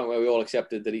got to the point where we all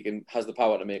accepted that he has the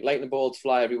power to make lightning bolts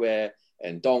fly everywhere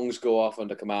and dongs go off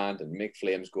under command and make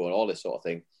flames go and all this sort of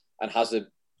thing, and has an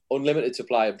unlimited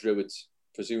supply of druids,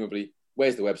 presumably.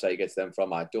 Where's the website he gets them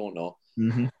from? I don't know.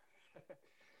 Mm-hmm.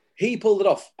 He pulled it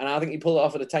off, and I think he pulled it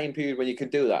off at a time period when you can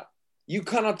do that. You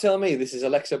cannot tell me this is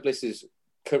Alexa Bliss's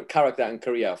character and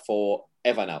career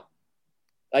forever now.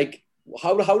 Like,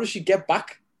 how does she get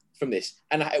back from this?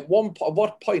 And at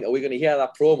what point are we going to hear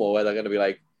that promo where they're going to be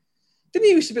like, didn't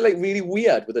he used to be like really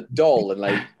weird with a doll and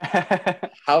like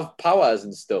have powers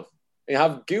and stuff and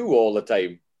have goo all the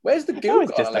time? Where's the goo?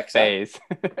 It's just Alexa? A phase.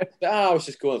 I was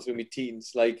just going through my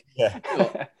teens. Like, yeah. You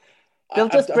know, they'll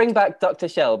just bring back Dr.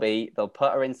 Shelby. They'll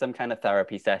put her in some kind of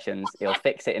therapy sessions. He'll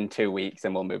fix it in 2 weeks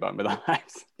and we'll move on with our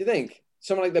lives. You think?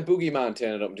 Someone like the boogeyman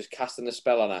turning up and just casting a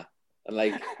spell on her and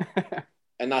like,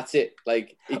 and that's it.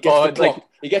 Like, he gets the clock. Like,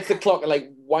 he gets the clock and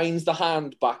like winds the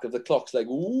hand back of the clocks like,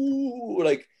 ooh,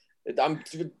 like, I'm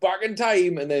back in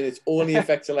time. And then it only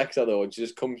affects Alexa though. And she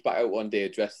just comes back out one day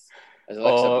dressed as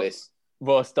Alexa Bliss.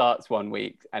 Raw starts 1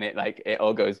 week and it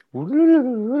all goes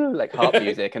like harp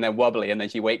music and then wobbly, and then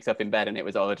she wakes up in bed and it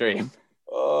was all a dream.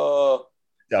 Oh,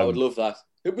 I would love that.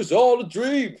 It was all a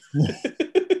dream.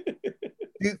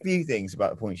 Few things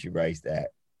about the points you raised there.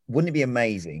 Wouldn't it be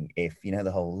amazing if, you know,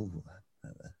 the whole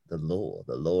the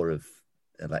lore of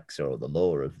Alexa or the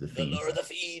lore of the Fiend? The lore of the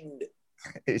Fiend.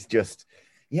 It's just,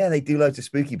 yeah, they do loads of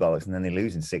spooky bollocks and then they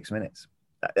lose in 6 minutes.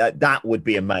 That would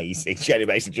be amazing. Shayna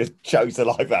basically just chose the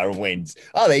life out and wins.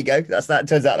 Oh, there you go. That's that.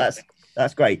 Turns out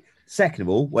that's great. Second of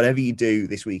all, whatever you do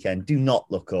this weekend, do not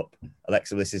look up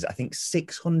Alexa Bliss's, I think,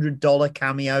 $600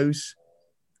 cameos.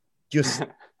 Just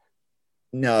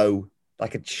no,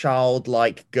 like a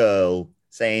childlike girl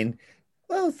saying,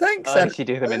 "Well, thanks." How did she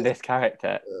do them in this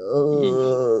character?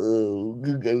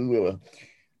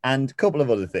 And a couple of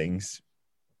other things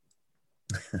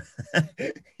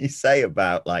you say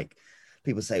about, like,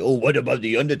 people say, "Oh, what about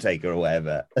the Undertaker or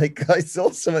whatever?" Like, I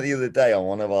saw something the other day on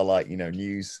one of our, like, you know,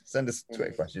 news. Send us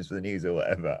Twitter questions for the news or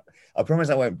whatever. I promise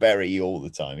I won't bury you all the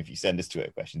time if you send us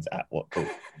Twitter questions at what.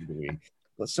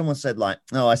 But someone said, like,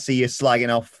 "Oh, I see you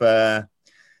slagging off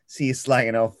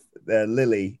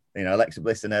Lily You know, Alexa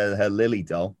Bliss and her Lily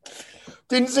doll.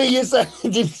 Didn't see you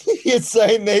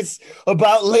saying this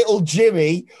about little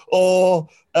Jimmy or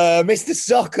Mr.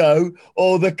 Socko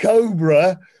or the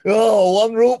Cobra. Oh,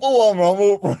 one rule for one, one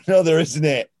rule for another, isn't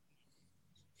it?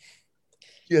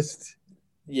 Just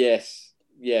yes.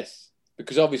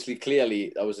 Because obviously,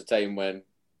 clearly, there was a time when,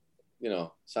 you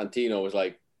know, Santino was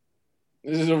like,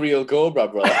 "This is a real Cobra,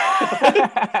 brother.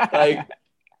 Like,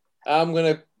 I'm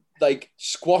gonna like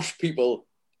squash people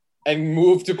and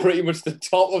move to pretty much the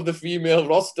top of the female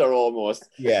roster almost.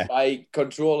 Yeah. By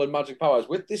controlling magic powers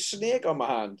with this snake on my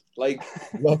hand. Like,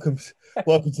 welcome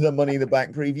to the Money in the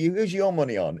Bank preview. Who's your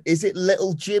money on? Is it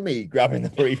little Jimmy grabbing the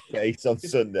briefcase on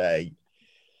Sunday?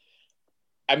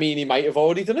 I mean, he might have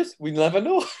already done it. We never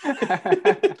know.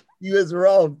 He was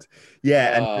robbed.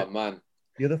 Yeah. Oh, and man.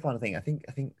 the other fun thing, I think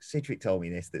Cedric told me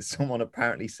this, that someone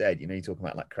apparently said, you know, you're talking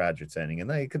about like crowds returning, and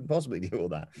they couldn't possibly do all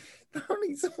that.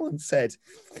 Apparently someone said,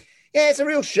 yeah, it's a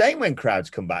real shame when crowds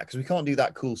come back because we can't do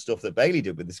that cool stuff that Bailey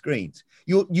did with the screens.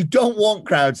 You don't want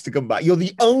crowds to come back. You're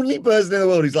the only person in the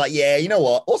world who's like, yeah, you know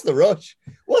what? What's the rush?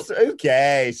 Who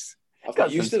cares? I've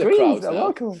got used to the crowds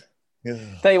now. Cool.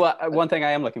 Tell you what, one thing I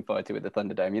am looking forward to with the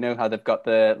Thunderdome, you know how they've got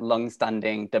the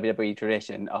long-standing WWE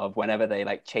tradition of whenever they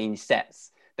like change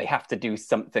sets, they have to do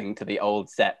something to the old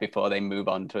set before they move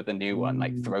on to the new one,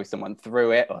 like throw someone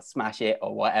through it or smash it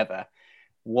or whatever.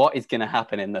 What is going to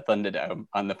happen in the Thunderdome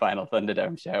on the final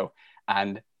Thunderdome show?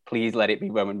 And please let it be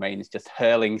Roman Reigns just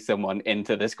hurling someone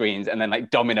into the screens, and then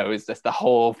like dominoes, just the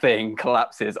whole thing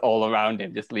collapses all around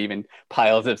him, just leaving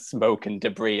piles of smoke and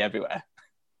debris everywhere.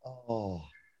 Oh.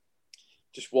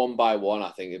 Just one by one, I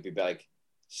think it'd be like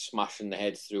smashing the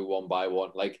heads through one by one,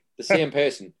 like the same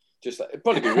person. Just like, it'd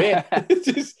probably be Ray.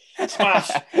 Just smash,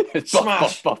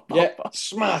 smash,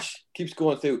 smash. Keeps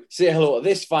going through. Say hello to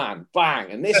this fan,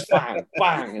 bang, and this fan,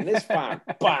 bang, and this fan,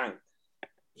 bang.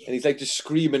 And he's like just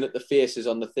screaming at the faces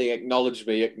on the thing, acknowledge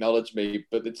me,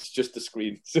 but it's just the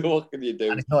screen. So what can you do?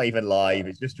 And it's not even live.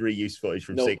 It's just reused footage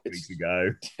from 6 weeks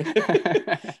ago.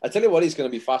 I tell you what is going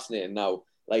to be fascinating now.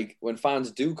 Like when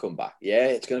fans do come back, yeah,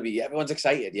 it's going to be, everyone's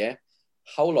excited, yeah.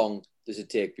 How long does it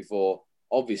take before,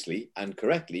 obviously and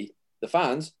correctly, the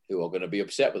fans who are going to be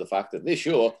upset with the fact that this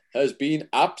show has been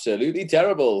absolutely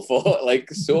terrible for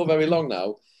like so very long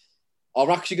now,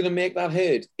 are actually going to make that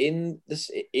heard in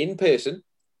person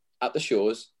at the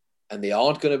shows, and they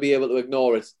aren't going to be able to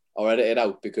ignore it or edit it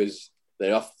out because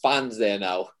there are fans there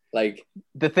now. Like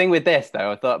the thing with this,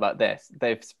 though, I thought about this.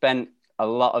 They've spent a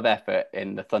lot of effort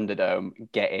in the Thunderdome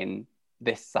getting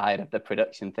this side of the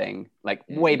production thing like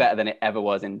way better than it ever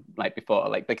was in like before.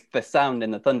 Like the sound in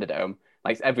the Thunderdome,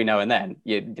 like every now and then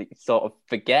you sort of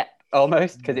forget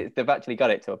almost because they've actually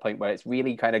got it to a point where it's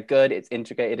really kind of good. It's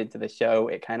integrated into the show.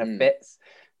 It kind of fits.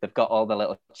 They've got all the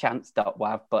little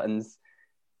chants.wav buttons.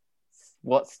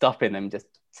 What's stopping them just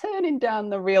turning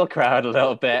down the real crowd a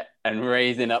little bit and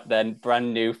raising up their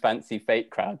brand new fancy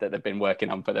fake crowd that they've been working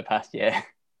on for the past year?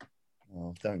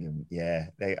 Oh, don't give them. Yeah,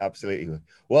 they absolutely would.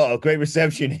 Well, a great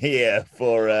reception here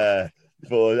for I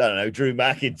don't know, Drew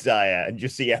McIntyre, and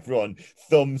just see everyone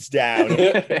thumbs down,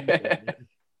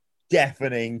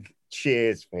 deafening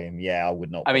cheers for him. Yeah, I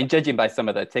would not. I mean, judging by some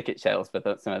of their ticket sales for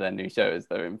some of their new shows,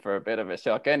 they're in for a bit of a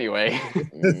shock anyway.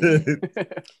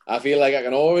 I feel like I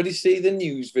can already see the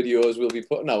news videos we'll be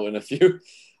putting out in a few.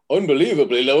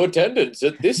 Unbelievably low attendance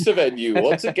at this venue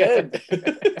once again.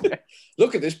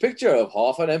 Look at this picture of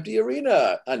half an empty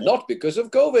arena, and not because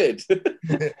of COVID.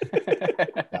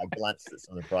 I glanced at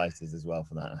some of the prices as well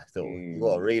for that. I thought, you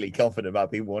are really confident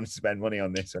about people wanting to spend money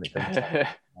on this when it comes to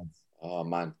Oh,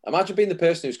 man. Imagine being the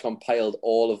person who's compiled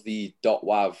all of the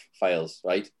 .wav files,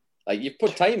 right? Like, you've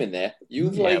put time in there.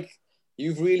 You've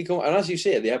really come... And as you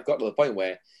say, they have got to the point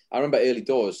where, I remember early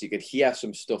doors, you could hear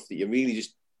some stuff that you really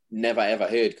just never ever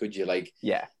heard, could you? Like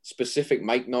specific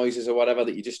mic noises or whatever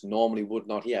that you just normally would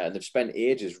not hear. And they've spent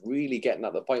ages really getting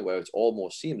at the point where it's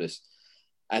almost seamless.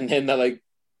 And then they're like,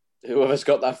 whoever's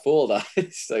got that folder,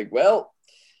 it's like, well,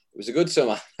 it was a good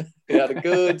summer. We had a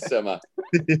good summer.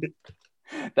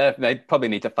 They probably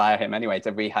need to fire him anyway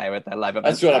to rehire at their live event.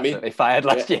 That's what I mean. That they fired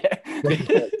last year.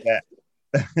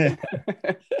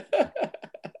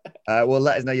 Well,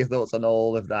 let us know your thoughts on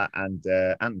all of that and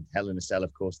Hell in a Cell,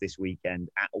 of course, this weekend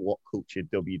at What Culture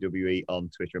WWE on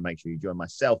Twitter. And make sure you join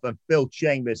myself and Phil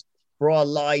Chambers for our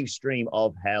live stream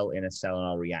of Hell in a Cell and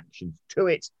our reactions to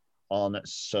it on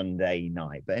Sunday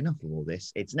night. But enough of all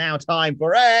this. It's now time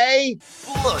for a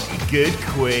bloody good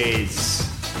quiz.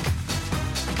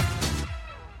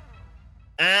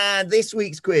 And this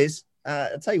week's quiz,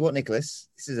 I'll tell you what, Nicholas,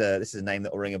 this is a name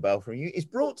that will ring a bell from you. It's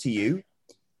brought to you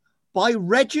by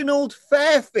Reginald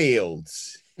Fairfield.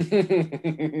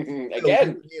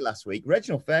 Again. Here last week,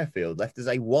 Reginald Fairfield left us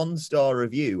a 1-star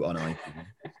review on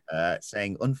iTunes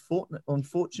saying,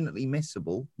 unfortunately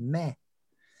missable, meh.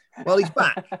 Well, he's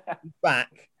back. He's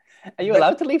back. Are you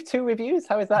allowed to leave 2 reviews?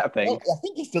 How is that a thing? Well, I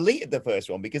think he's deleted the first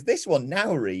one because this one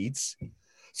now reads,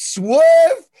 Swerve,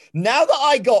 now that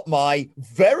I got my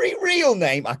very real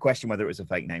name, I question whether it was a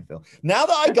fake name, Phil. Now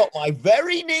that I got my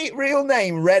very real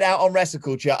name read out on Wrestle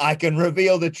Culture, I can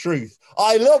reveal the truth.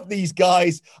 I love these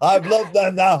guys. I've loved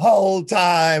them the whole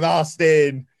time,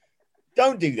 Austin.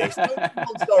 Don't do this. Don't do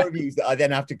 1-star reviews that I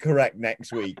then have to correct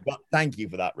next week. But thank you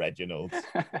for that, Reginald.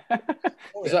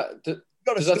 Does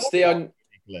that stay on?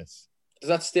 Does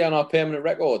that stay on our permanent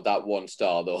record? That 1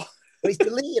 star though. But it's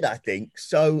deleted, I think.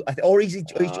 So, or he's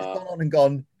just gone on and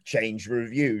gone change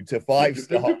review to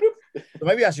 5-star. So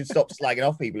maybe I should stop slagging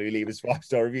off people who leave us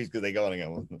 5-star reviews because they go on and go,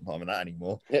 well, I'm not having that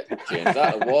anymore. Yeah, change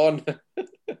that to 1.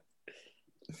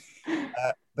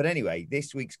 But anyway,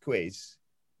 this week's quiz,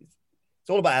 it's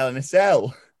all about Hell in a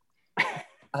Cell.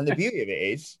 And the beauty of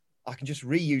it is I can just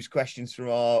reuse questions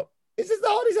from this is the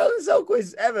hardest Hell in a Cell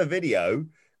quiz ever video,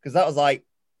 because that was like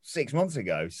 6 months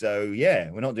ago. So yeah,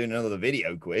 we're not doing another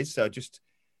video quiz. So just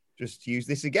use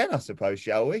this again, I suppose,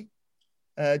 shall we?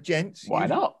 Gents. Why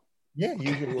not? Yeah,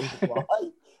 usual rules apply.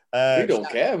 We don't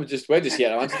care. We're just here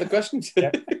to answer the questions.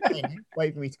 Yeah.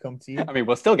 Wait for me to come to you. I mean,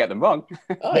 we'll still get them wrong.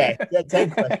 Oh, yeah,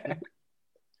 10 questions.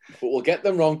 But we'll get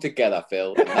them wrong together,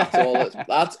 Phil. And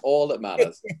that's all that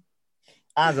matters.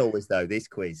 As always, though, this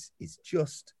quiz is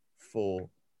just for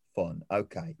fun.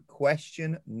 Okay,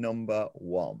 question number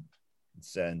 1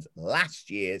 concerns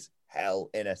last year's Hell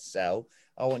in a Cell.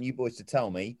 I want you boys to tell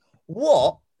me,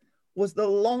 what was the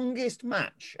longest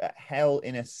match at Hell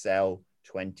in a Cell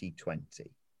 2020?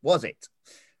 Was it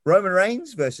Roman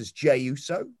Reigns versus Jey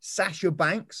Uso, Sasha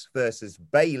Banks versus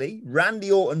Bayley,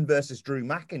 Randy Orton versus Drew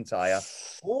McIntyre,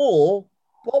 or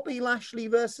Bobby Lashley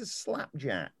versus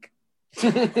Slapjack?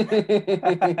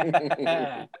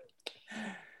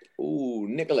 Ooh,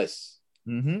 Nicholas.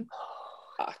 Mm-hmm.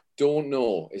 I don't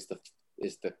know is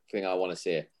the thing I want to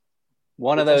say.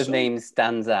 One of those names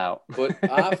stands out. But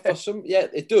for some, yeah,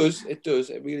 it does. It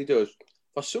really does.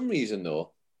 For some reason,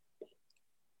 though,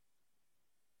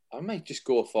 I might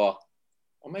go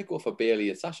for Bayley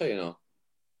and Sasha, you know.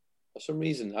 For some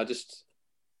reason, I just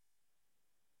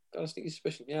got a sneaky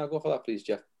suspicion. Yeah, I'll go for that, please,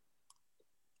 Jeff.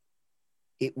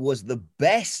 It was the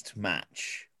best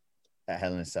match at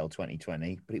Hell in a Cell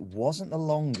 2020, but it wasn't the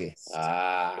longest.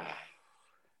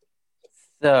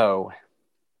 So,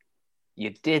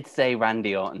 you did say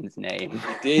Randy Orton's name.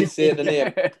 You did say the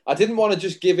name. I didn't want to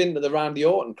just give in to the Randy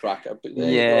Orton cracker. But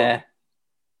yeah.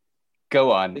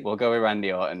 Go on. We'll go with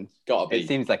Randy Orton. Gotta be. It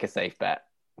seems like a safe bet.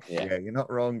 Yeah, you're not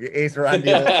wrong. It is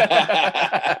Randy Orton.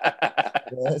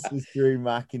 Versus Drew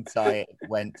McIntyre. It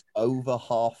went over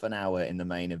half an hour in the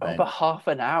main event. Over half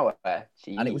an hour?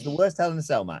 Jeez. And it was the worst Hell in a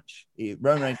Cell match.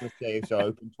 Roman Reigns was Jey Uso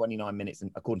opened 29 minutes,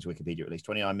 and according to Wikipedia at least,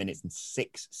 29 minutes and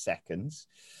 6 seconds.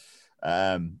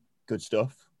 Good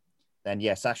stuff. Then,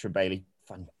 yeah, Sasha and Bayley,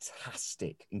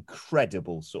 fantastic,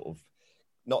 incredible sort of,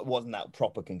 wasn't that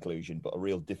proper conclusion, but a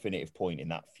real definitive point in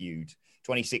that feud.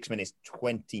 26 minutes,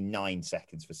 29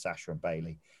 seconds for Sasha and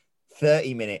Bayley.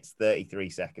 30 minutes, 33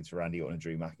 seconds for Randy Orton and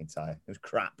Drew McIntyre. It was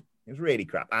crap. It was really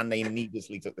crap. And they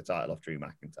needlessly took the title off Drew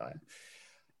McIntyre.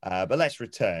 But let's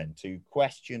return to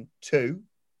question 2.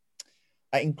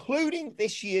 Including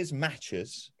this year's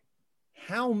matches,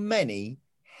 how many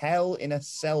Hell in a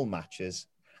Cell matches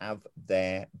have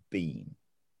there been?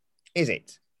 Is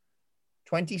it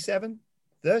 27,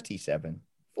 37,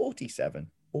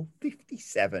 47, or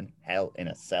 57 Hell in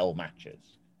a Cell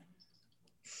matches?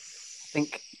 I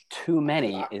think too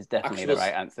many is definitely the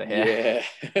right answer here.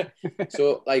 Yeah.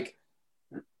 So, like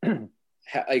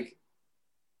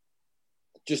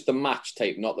just the match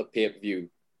tape, not the pay-per-view.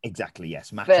 Exactly,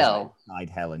 yes. Matches Phil. outside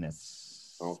Hell in a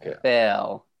Cell. Okay.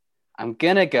 Phil, I'm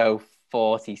going to go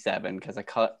 47 because I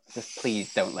can't, just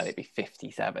please don't let it be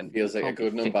 57. Feels like a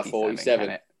good number, 47.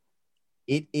 47.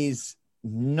 It is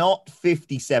not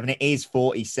 57, it is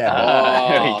 47.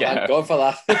 There we go. Thank God for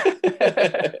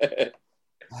that.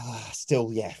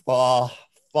 Still, yeah, far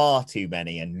too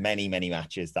many, and many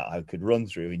matches that I could run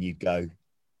through, and you'd go,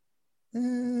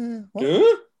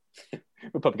 what?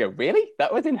 We'll probably go, really?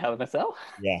 That was in Hell in a Cell?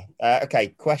 Yeah. Okay,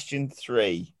 question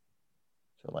 3.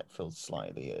 I feel like Phil's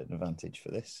slightly at an advantage for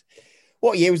this.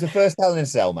 What year was the first Hell in a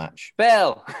Cell match?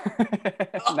 Phil!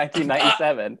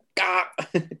 1997.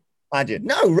 Imagine.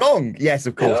 No, wrong. Yes,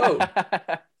 of course. No.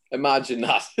 Imagine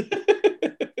that.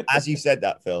 As you said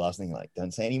that, Phil, I was thinking, like,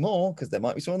 don't say any more, because there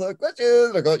might be some other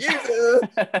questions. I got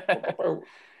you.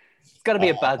 It's got to be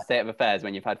a bad state of affairs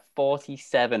when you've had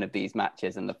 47 of these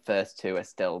matches and the first two are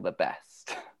still the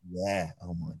best. Yeah.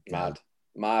 Oh my God.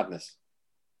 Madness.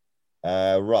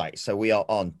 Right. So we are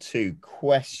on to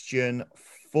question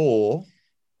 4.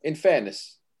 In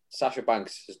fairness, Sasha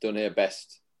Banks has done her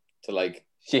best to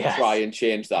try and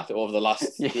change that over the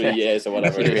last 3 years or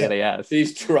whatever. She really has.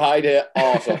 She's tried her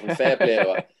arse off, and fair play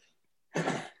to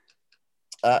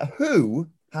her. Who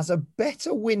has a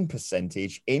better win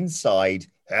percentage inside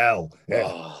Hell?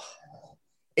 Oh.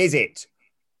 Is it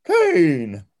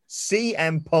Kane,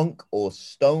 CM Punk, or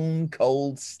Stone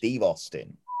Cold Steve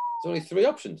Austin? There's only 3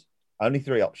 options. Only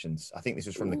 3 options. I think this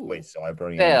was from the quiz, so I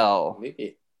brought Phil,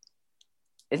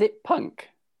 is it Punk?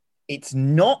 It's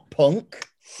not Punk.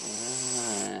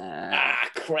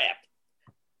 Crap.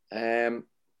 Trying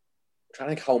to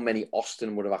think how many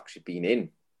Austin would have actually been in.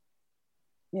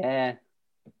 Yeah,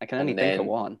 I can only think of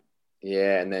one.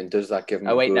 Yeah, and then does that give him?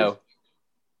 Oh wait, no.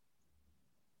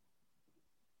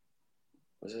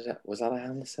 Was that a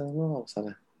Hell in a Cell? No, was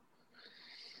that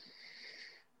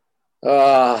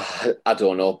a? I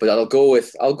don't know, but I'll go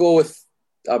with.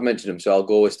 I've mentioned him, so I'll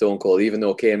go with Stone Cold. Even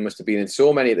though Kane must have been in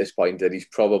so many at this point that he's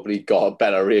probably got a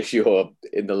better ratio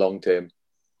in the long term.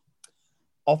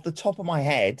 Off the top of my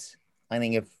head, I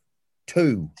think of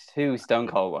 2. 2 Stone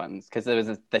Cold ones, because there was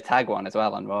the tag one as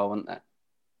well on Raw, wasn't there?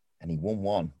 And he won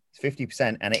 1. It's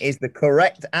 50%, and it is the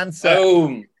correct answer.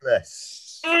 Boom.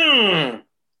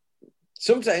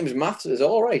 Sometimes maths is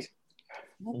all right.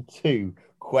 2.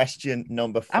 Question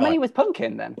number 5. How many was Punk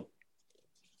in then?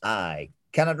 I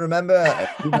cannot remember.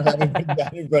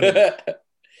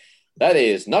 That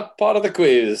is not part of the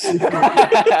quiz.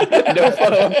 No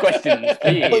follow-up questions,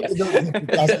 please.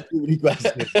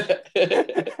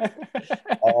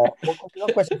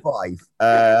 Question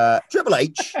 5. Triple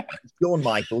H, Shawn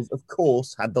Michaels, of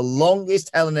course, had the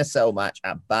longest Hell in a Cell match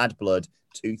at Bad Blood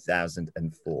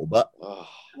 2004. But how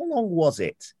long was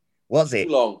it? Was it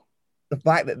too long? The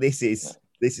fact that this is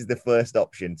the first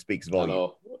option speaks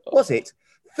volume. Was it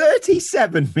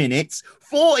 37 minutes,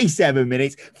 47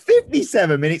 minutes,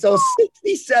 57 minutes, or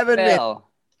 67 minutes?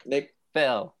 Nick.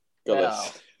 Phil.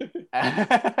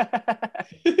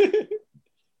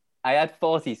 I had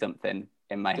 40-something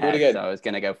in my head, so I was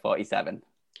going to go 47.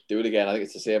 Do it again. I think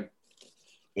it's the same.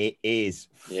 It is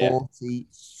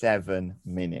 47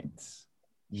 minutes.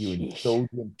 You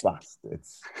indulgent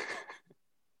bastards.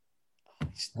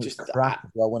 It's just crap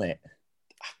as well, wasn't it?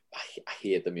 I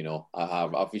hate them, you know.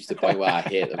 I've reached the point where I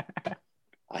hate them.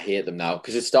 I hate them now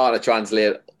because it's starting to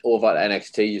translate over to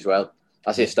NXT as well.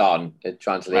 I say starting, it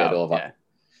translated over. Yeah.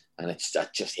 And I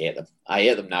just hate them. I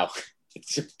hate them now.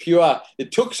 It's pure.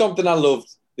 It took something I loved.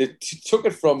 They took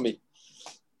it from me.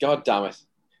 God damn it.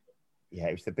 Yeah,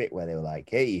 it was the bit where they were like,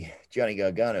 hey, Johnny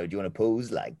Gargano, do you want to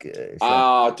pose like...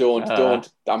 don't.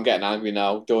 I'm getting angry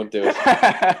now. Don't do it.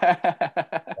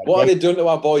 What have they done to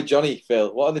our boy Johnny,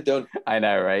 Phil? What have they done? I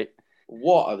know, right?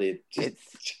 What are they... It's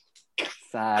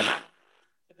sad.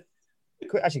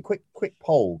 Quick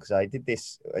poll, because I did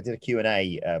a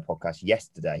Q&A podcast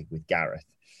yesterday with Gareth,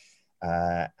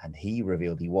 and he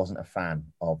revealed he wasn't a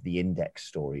fan of the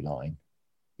Index storyline.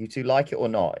 You two like it or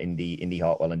not, Indy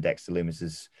Hartwell and Dexter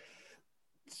Lumis's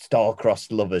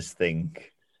star-crossed lovers thing?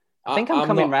 I think I'm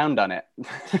coming round on it.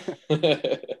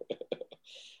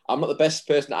 I'm not the best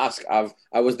person to ask.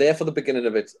 I was there for the beginning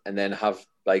of it and then have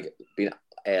been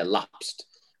lapsed,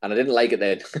 and I didn't like it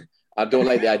then. I don't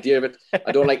like the idea of it.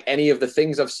 I don't like any of the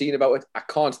things I've seen about it. I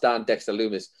can't stand Dexter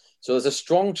Lumis. So there's a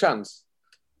strong chance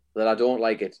that I don't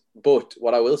like it. But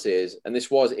what I will say is, and this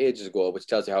was ages ago, which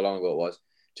tells you how long ago it was.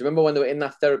 Do you remember when they were in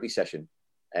that therapy session?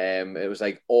 It was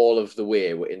like all of the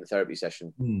way were in the therapy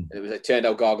session. And it turned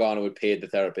out Gargano had paid the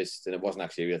therapist and it wasn't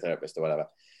actually a real therapist or whatever.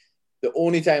 The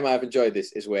only time I've enjoyed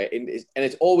this is where, and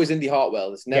it's always Indy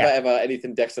Hartwell. It's never ever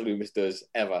anything Dexter Lumis does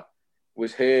ever.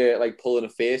 Was her pulling a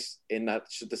face in that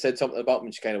they said something about him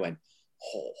and she kind of went,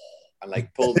 oh,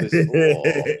 and pulled this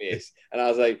face. And I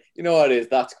was like, you know what it is?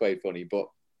 That's quite funny. But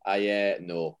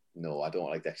no, I don't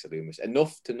like Dexter Lumis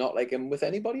enough to not like him with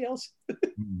anybody else.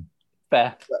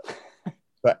 Fair.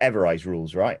 But Everrise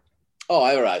rules, right? Oh,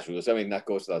 Everrise rules. I mean, that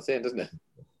goes without saying, doesn't it?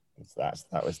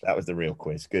 That was the real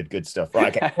quiz. Good stuff.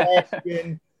 Right. Okay.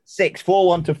 Question 6.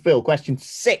 4-1 to Phil. Question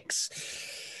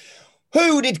 6.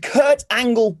 Who did Kurt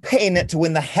Angle pin to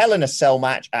win the Hell in a Cell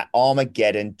match at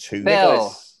Armageddon 2?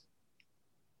 Phil.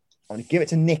 I'm going to give it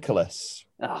to Nicholas.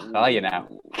 Oh, are you now?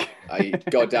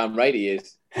 Goddamn right he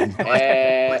is.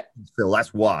 Phil,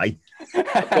 that's why.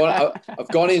 I've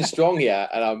gone in strong here,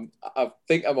 and I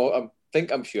think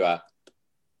I'm sure.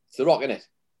 It's The Rock, isn't it?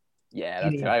 Yeah,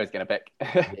 that's who I was going to pick.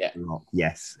 Yeah.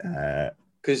 Yes.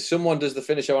 Because someone does the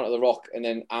finisher onto the Rock and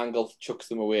then Angle chucks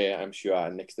them away, I'm sure,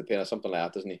 and nicks the pin or something like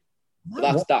that, doesn't he?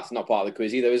 But that's not part of the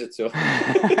quiz either, is it? So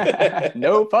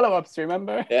no follow-ups,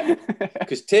 remember? Yeah.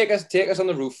 Because take us on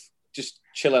the roof, just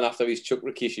chilling after he's chucked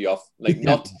Rikishi off. Like,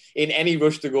 not in any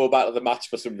rush to go back to the match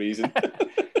for some reason.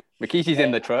 Rikishi's in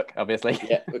the truck, obviously.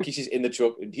 Yeah, Rikishi's in the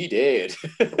truck, and he did.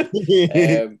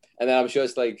 And then I'm sure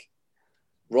it's like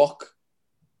Rock,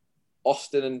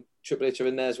 Austin, and Triple H are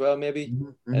in there as well, maybe.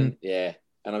 Mm-hmm. And yeah,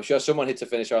 and I'm sure someone hits a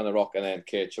finisher on the Rock, and then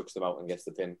Kurt chucks them out and gets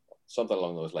the pin. Something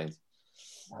along those lines.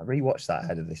 I rewatched that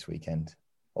ahead of this weekend.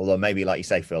 Although maybe, like you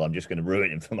say, Phil, I'm just going to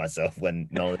ruin it for myself when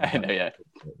no. I know, yeah.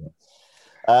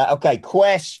 Okay,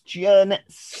 question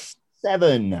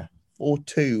 7 or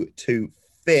 2 to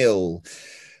Phil.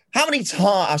 How many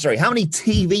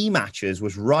TV matches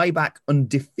was Ryback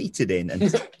undefeated in and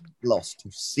lost to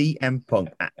CM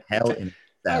Punk at Hell in a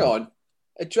Cell? Hang on,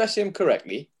 address him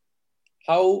correctly.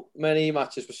 How many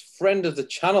matches was friend of the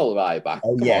channel Ryback?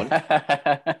 Oh,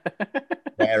 yeah.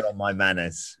 There on my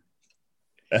manners.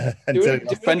 Friend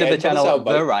of the channel,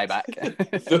 the Ryback.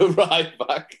 The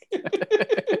Ryback.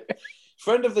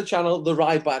 Friend of the channel, the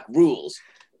Ryback rules.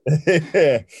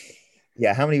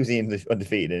 Yeah, how many was he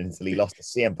undefeated in until he lost to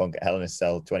CM Punk at Hell in a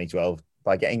Cell 2012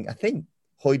 by getting, I think,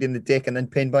 hoid in the dick and then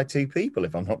pinned by 2 people,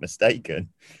 if I'm not mistaken.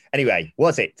 Anyway,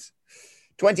 was it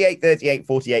 28, 38,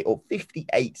 48, or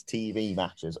 58 TV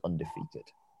matches undefeated?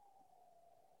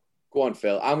 Go on,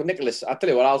 Phil. Nicholas, I'll tell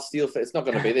you what, I'll steal. It's not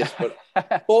going to be this, but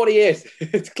 48.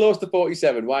 It's close to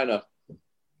 47. Why not?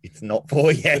 It's not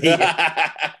 48.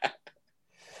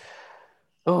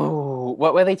 Oh,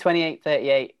 what were they? 28,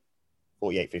 38?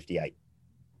 48, 58.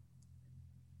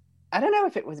 I don't know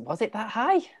if it was it that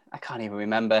high? I can't even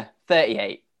remember.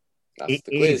 38. That's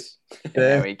the quiz.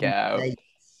 There we go.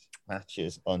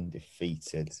 Matches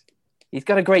undefeated. He's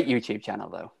got a great YouTube channel,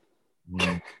 though.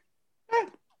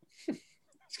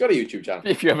 He's got a YouTube channel.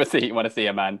 If you ever want to see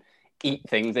a man eat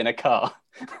things in a car.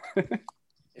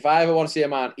 If I ever want to see a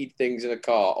man eat things in a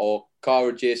car or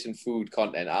car-adjacent food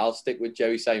content, I'll stick with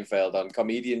Jerry Seinfeld on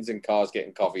comedians in cars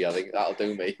getting coffee. I think that'll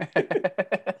do me.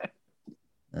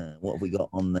 What have we got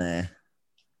on there?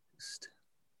 Just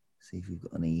see if we've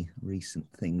got any recent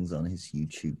things on his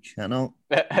YouTube channel.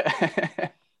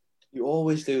 You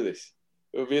always do this.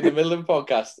 We'll be in the middle of a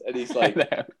podcast and he's like,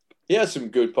 here's some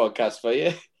good podcasts for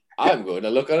you. I'm going to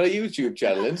look on a YouTube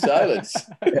channel in silence.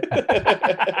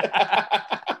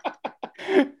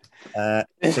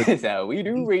 This is how we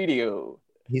do radio.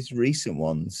 His recent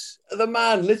ones. The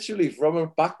man, literally, from a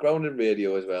background in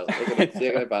radio as well.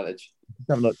 Taking advantage.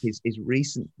 Have a look. His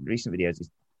recent videos is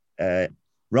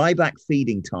Ryback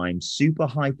feeding time, super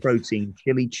high protein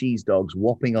chili cheese dogs,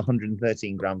 whopping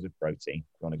 113 grams of protein.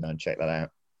 If you want to go and check that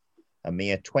out. A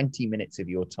mere 20 minutes of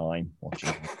your time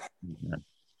watching.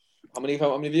 How many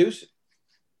views?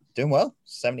 Doing well.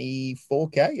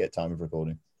 74K at time of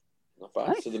recording. Not bad.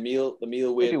 Nice. So the meal Maybe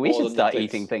weighed we more should than start the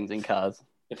eating things in cars.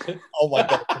 Oh my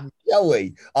God. Shall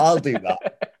we? I'll do that.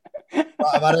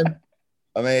 Right, madam.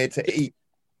 I'm here to eat.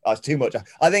 That's too much.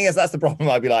 I think that's the problem.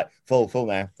 I'd be like, full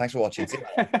now. Thanks for watching.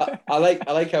 I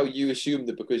like how you assumed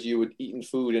that because you were eating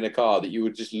food in a car that you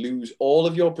would just lose all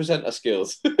of your presenter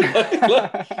skills.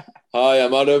 Hi,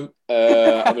 I'm Adam.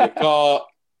 I'm in a car.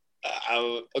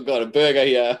 I've got a burger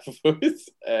here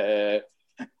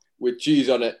with cheese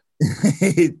on it.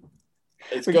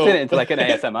 Let's We go. can turn it into like an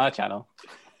ASMR channel.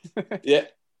 Yeah.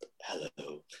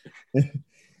 Hello.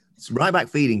 It's Ryback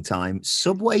feeding time,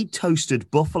 Subway toasted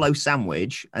buffalo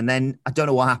sandwich, and then I don't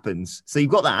know what happens. So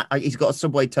you've got that. He's got a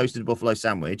Subway toasted buffalo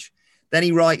sandwich. Then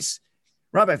he writes,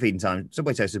 Ryback feeding time,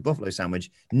 Subway toasted buffalo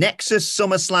sandwich, Nexus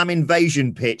SummerSlam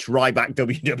invasion pitch, Ryback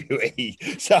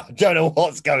WWE. So I don't know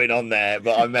what's going on there,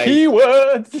 but I made...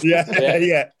 Keywords!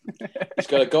 Yeah. He's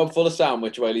got a gob full of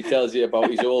sandwich while he tells you about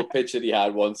his old pitch that he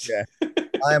had once. Yeah.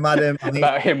 I am Adam.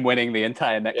 About him winning the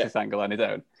entire Nexus angle on his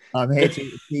own. I'm here to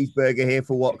eat a cheeseburger here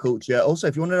for What Culture. Also,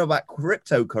 if you want to know about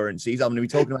cryptocurrencies, I'm going to be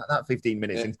talking about that 15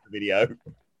 minutes into the video.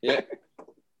 Yeah.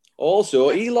 Also,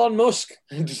 Elon Musk.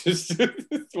 Just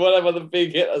whatever the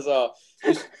big hitters are.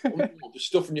 Just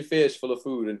stuffing your face full of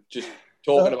food and just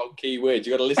talking about keywords.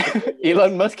 You got to listen.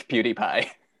 Elon Musk PewDiePie.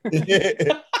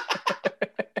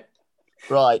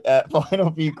 Right,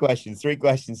 final few questions. 3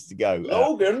 questions to go.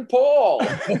 Logan Paul.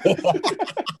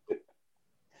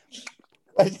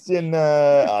 Question,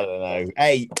 I don't know.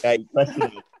 8. Question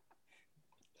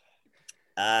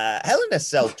 8. Hell in a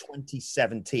Cell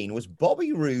 2017 was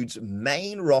Bobby Roode's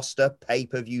main roster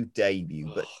pay-per-view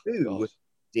debut, but who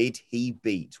did he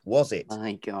beat? Was it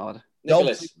My God.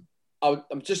 Nicholas.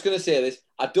 I'm just going to say this.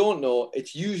 I don't know.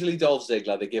 It's usually Dolph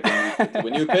Ziggler they're giving you to a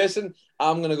new person.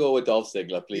 I'm going to go with Dolph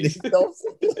Ziggler, please.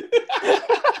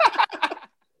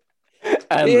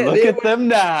 And look at them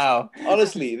now.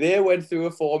 Honestly, they went through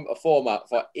a format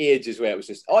for ages where it was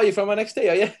just, oh, you're from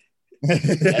NXT, are you?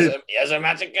 Here's a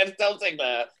match against Dolph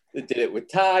Ziggler. They did it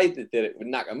with Ty. They did it with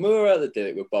Nakamura. They did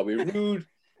it with Bobby Roode.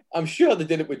 I'm sure they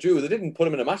did it with Drew. They didn't put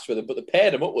him in a match with him, but they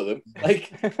paired him up with him.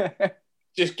 Like,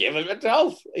 just give him a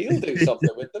Dolph. He'll do something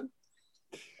with them.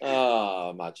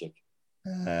 Ah, magic.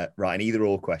 Right, an either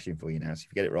or question for you now. So if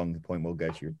you get it wrong, the point will go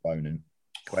to your opponent.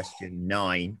 Question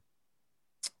 9,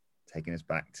 taking us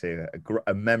back to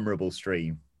a memorable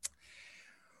stream.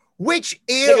 Which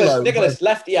earlobe? Nicholas,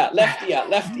 left ear. It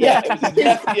was his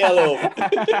left earlobe.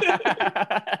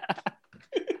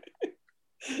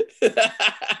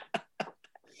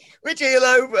 Which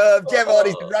earlobe of Jeff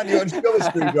Hardy's Randy Orton shoulder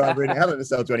screwdriver in Hell in a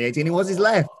Cell 2018? It was his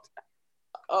left.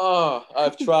 Oh,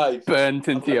 I've tried. Burnt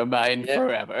into your mind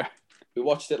forever. We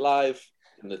watched it live,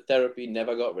 and the therapy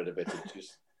never got rid of it. It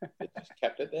just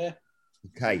kept it there.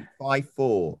 Okay,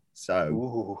 5-4. So,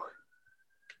 Ooh.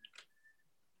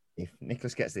 if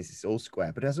Nicholas gets this, it's all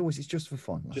square. But as always, it's just for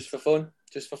fun. Just for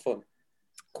fun.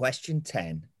 Question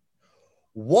 10.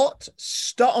 What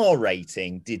star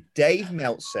rating did Dave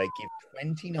Meltzer give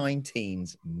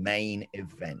 2019's main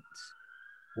event?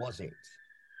 Was it?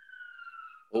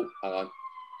 Oh, hang on.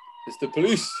 It's the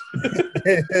police.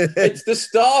 It's the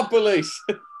Star Police.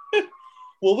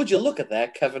 Well, would you look at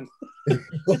that, Kevin?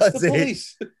 It's the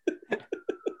police.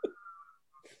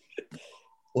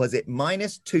 Was it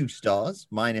 -2 stars,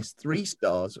 -3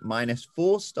 stars,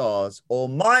 -4 stars, or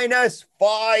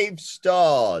 -5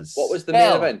 stars? What was the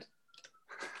main event?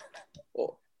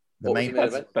 The main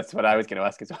event? That's what I was going to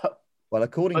ask as well. Well,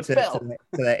 according to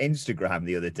their Instagram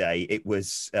the other day, it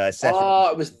was Seth.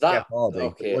 It was that. Hardy.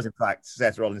 Okay. It was in fact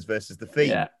Seth Rollins versus The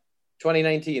Fiend. Yeah.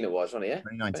 2019 it was, wasn't it? Yeah.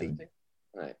 2019.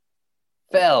 Right.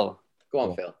 Phil. Go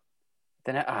on, Phil.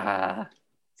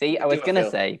 See, I was going to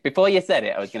say, before you said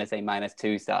it, I was going to say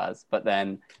 -2 stars, but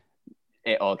then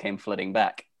it all came flooding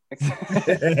back.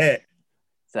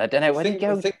 So I don't know, when you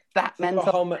go that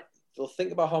mental.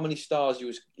 Think about how many stars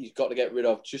he's got to get rid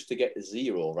of just to get to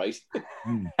 0, right?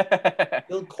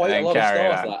 Still quite a lot of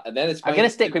stars, that. And then it's I'm going to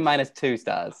stick with -2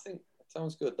 stars. I think that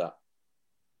sounds good, that.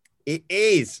 It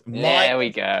is. There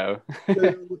we go.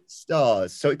 2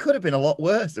 stars. So it could have been a lot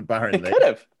worse, apparently.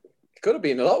 It could have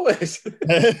been a lot worse.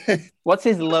 What's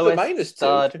his lowest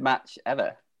starred match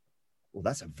ever? Well,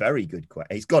 that's a very good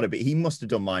question. He's got to be. He must have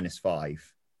done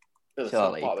 -5. That's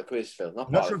not part of the quiz, Phil. I'm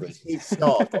not sure if it's his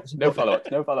stars. No follow-ups.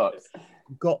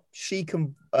 You've got Sheik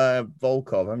and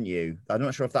Volkov, haven't you? I'm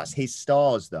not sure if that's his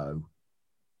stars, though.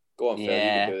 Go on, Phil. You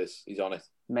can do this. He's on it.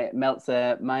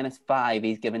 Meltzer -5.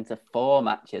 He's given to 4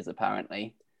 matches,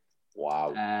 apparently.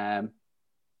 Wow.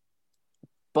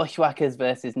 Bushwhackers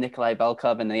versus Nikolai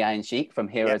Volkov and the Iron Sheik from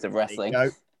Heroes of Wrestling.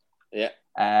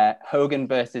 Yeah. Hogan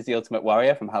versus the Ultimate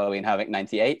Warrior from Halloween Havoc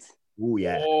 98. Oh,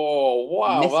 yeah. Oh,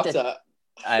 wow.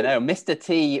 I know. Mr.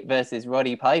 T versus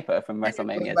Roddy Piper from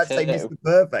WrestleMania 2. Let's say Mr.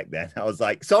 Perfect then. I was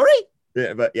like, sorry?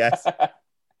 Yeah, but yes.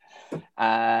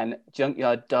 And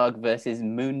Junkyard Dog versus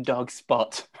Moondog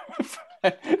Spot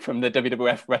from the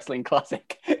WWF Wrestling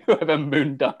Classic. Whoever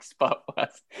Moondog Spot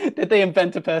was. Did they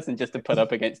invent a person just to put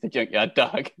up against the Junkyard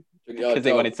Dog? Because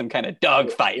they wanted some kind of dog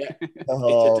fight. Yeah. It's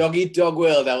a dog-eat-dog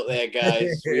world out there,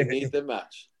 guys. We need the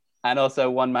match. And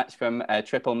also one match from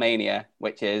Triple Mania,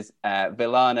 which is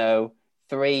Villano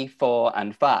 3, 4,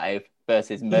 and 5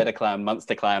 versus Murder Clown,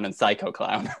 Monster Clown, and Psycho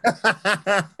Clown.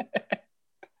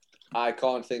 I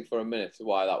can't think for a minute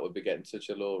why that would be getting such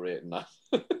a low rating. That.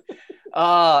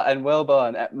 And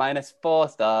Wilborn at -4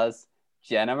 stars.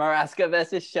 Jenna Maraska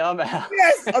versus Sharmell.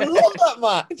 Yes, I love that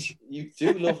match. You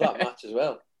do love that match as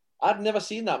well. I'd never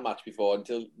seen that match before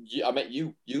until I met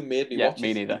you. You made me watch it.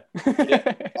 Me neither.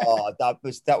 Oh,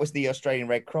 that was the Australian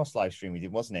Red Cross live stream we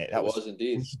did, wasn't it? That was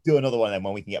indeed. We should do another one then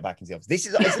when we can get back into the office. This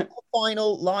is the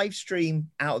final live stream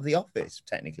out of the office,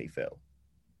 technically, Phil.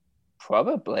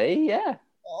 Probably, yeah.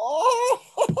 Oh.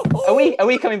 Are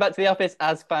we coming back to the office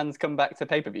as fans come back to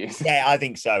pay-per-views? Yeah, I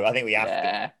think so. I think we have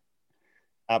to.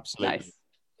 Absolutely. Nice.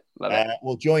 Love it.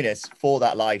 Well, join us for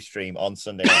that live stream on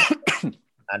Sunday night.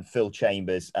 And Phil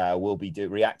Chambers will be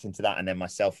reacting to that. And then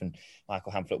myself and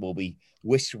Michael Hamflett will be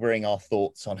whispering our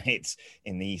thoughts on it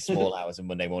in the small hours of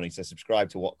Monday morning. So subscribe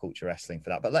to What Culture Wrestling for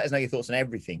that. But let us know your thoughts on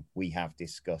everything we have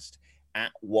discussed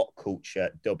at What Culture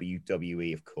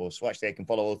WWE, of course. So actually, you can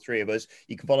follow all 3 of us.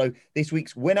 You can follow this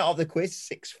week's winner of the quiz,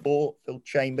 6'4", Phil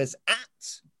Chambers,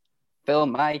 at Phil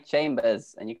My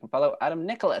Chambers. And you can follow Adam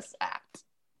Nicholas at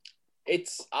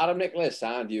It's Adam Nicholas,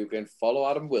 and you can follow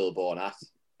Adam Wilborn at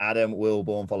Adam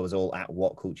Wilborn. Follow us all at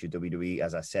What Culture WWE.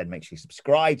 As I said, make sure you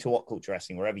subscribe to What Culture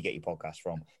Wrestling wherever you get your podcasts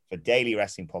from for daily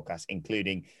wrestling podcasts,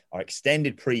 including our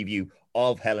extended preview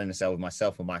of Hell in a Cell with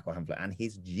myself and Michael Hamflett and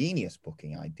his genius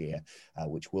booking idea,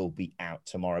 which will be out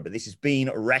tomorrow. But this has been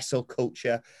Wrestle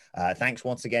Culture. Thanks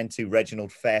once again to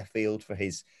Reginald Fairfield for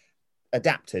his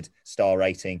adapted star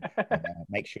rating.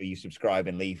 Make sure you subscribe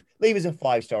and leave us a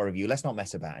 5-star review. Let's not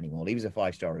mess about anymore. Leave us a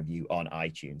 5-star review on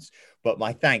iTunes. But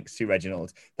my thanks to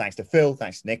Reginald, thanks to Phil,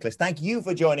 thanks to Nicholas. Thank you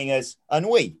for joining us, and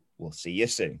we will see you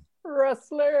soon.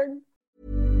 Wrestling.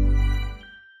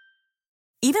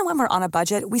 Even when we're on a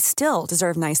budget, we still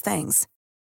deserve nice things.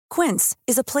 Quince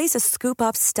is a place to scoop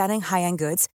up stunning high-end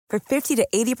goods for 50 to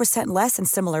 80% less than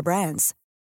similar brands.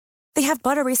 They have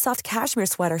buttery soft cashmere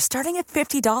sweaters starting at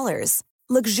 $50,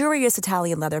 luxurious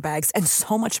Italian leather bags, and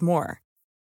so much more.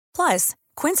 Plus,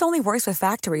 Quince only works with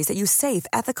factories that use safe,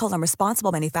 ethical, and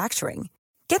responsible manufacturing.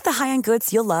 Get the high-end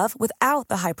goods you'll love without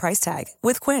the high price tag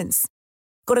with Quince.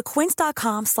 Go to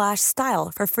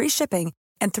quince.com/style for free shipping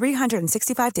and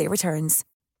 365-day returns.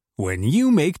 When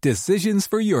you make decisions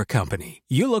for your company,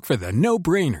 you look for the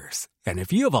no-brainers. And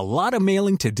if you have a lot of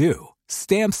mailing to do,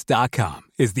 Stamps.com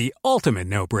is the ultimate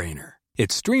no-brainer. It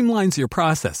streamlines your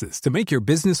processes to make your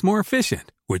business more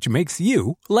efficient, which makes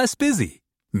you less busy.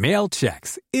 Mail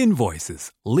checks,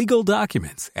 invoices, legal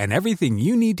documents, and everything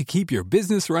you need to keep your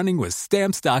business running with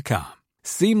Stamps.com.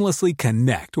 Seamlessly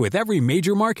connect with every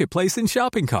major marketplace and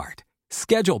shopping cart.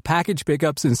 Schedule package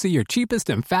pickups and see your cheapest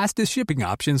and fastest shipping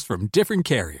options from different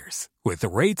carriers, with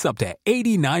rates up to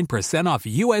 89% off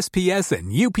USPS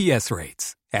and UPS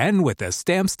rates. And with the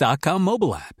Stamps.com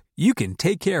mobile app, you can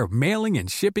take care of mailing and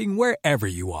shipping wherever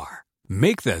you are.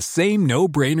 Make the same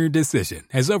no-brainer decision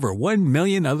as over 1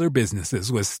 million other businesses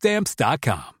with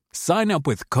Stamps.com. Sign up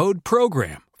with code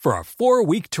PROGRAM for a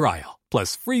 4-week trial,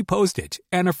 plus free postage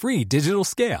and a free digital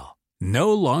scale.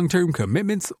 No long-term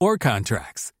commitments or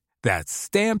contracts. That's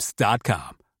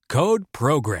Stamps.com. Code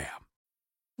PROGRAM.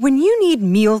 When you need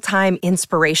mealtime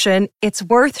inspiration, it's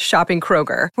worth shopping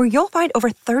Kroger, where you'll find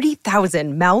over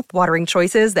 30,000 mouth-watering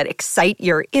choices that excite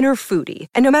your inner foodie.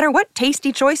 And no matter what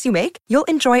tasty choice you make, you'll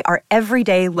enjoy our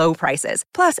everyday low prices,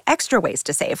 plus extra ways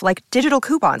to save, like digital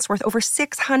coupons worth over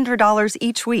 $600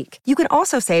 each week. You can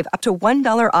also save up to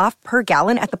 $1 off per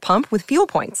gallon at the pump with fuel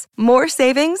points. More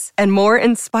savings and more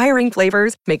inspiring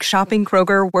flavors make shopping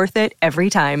Kroger worth it every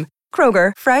time.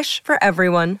 Kroger, fresh for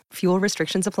everyone. Fuel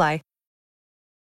restrictions apply.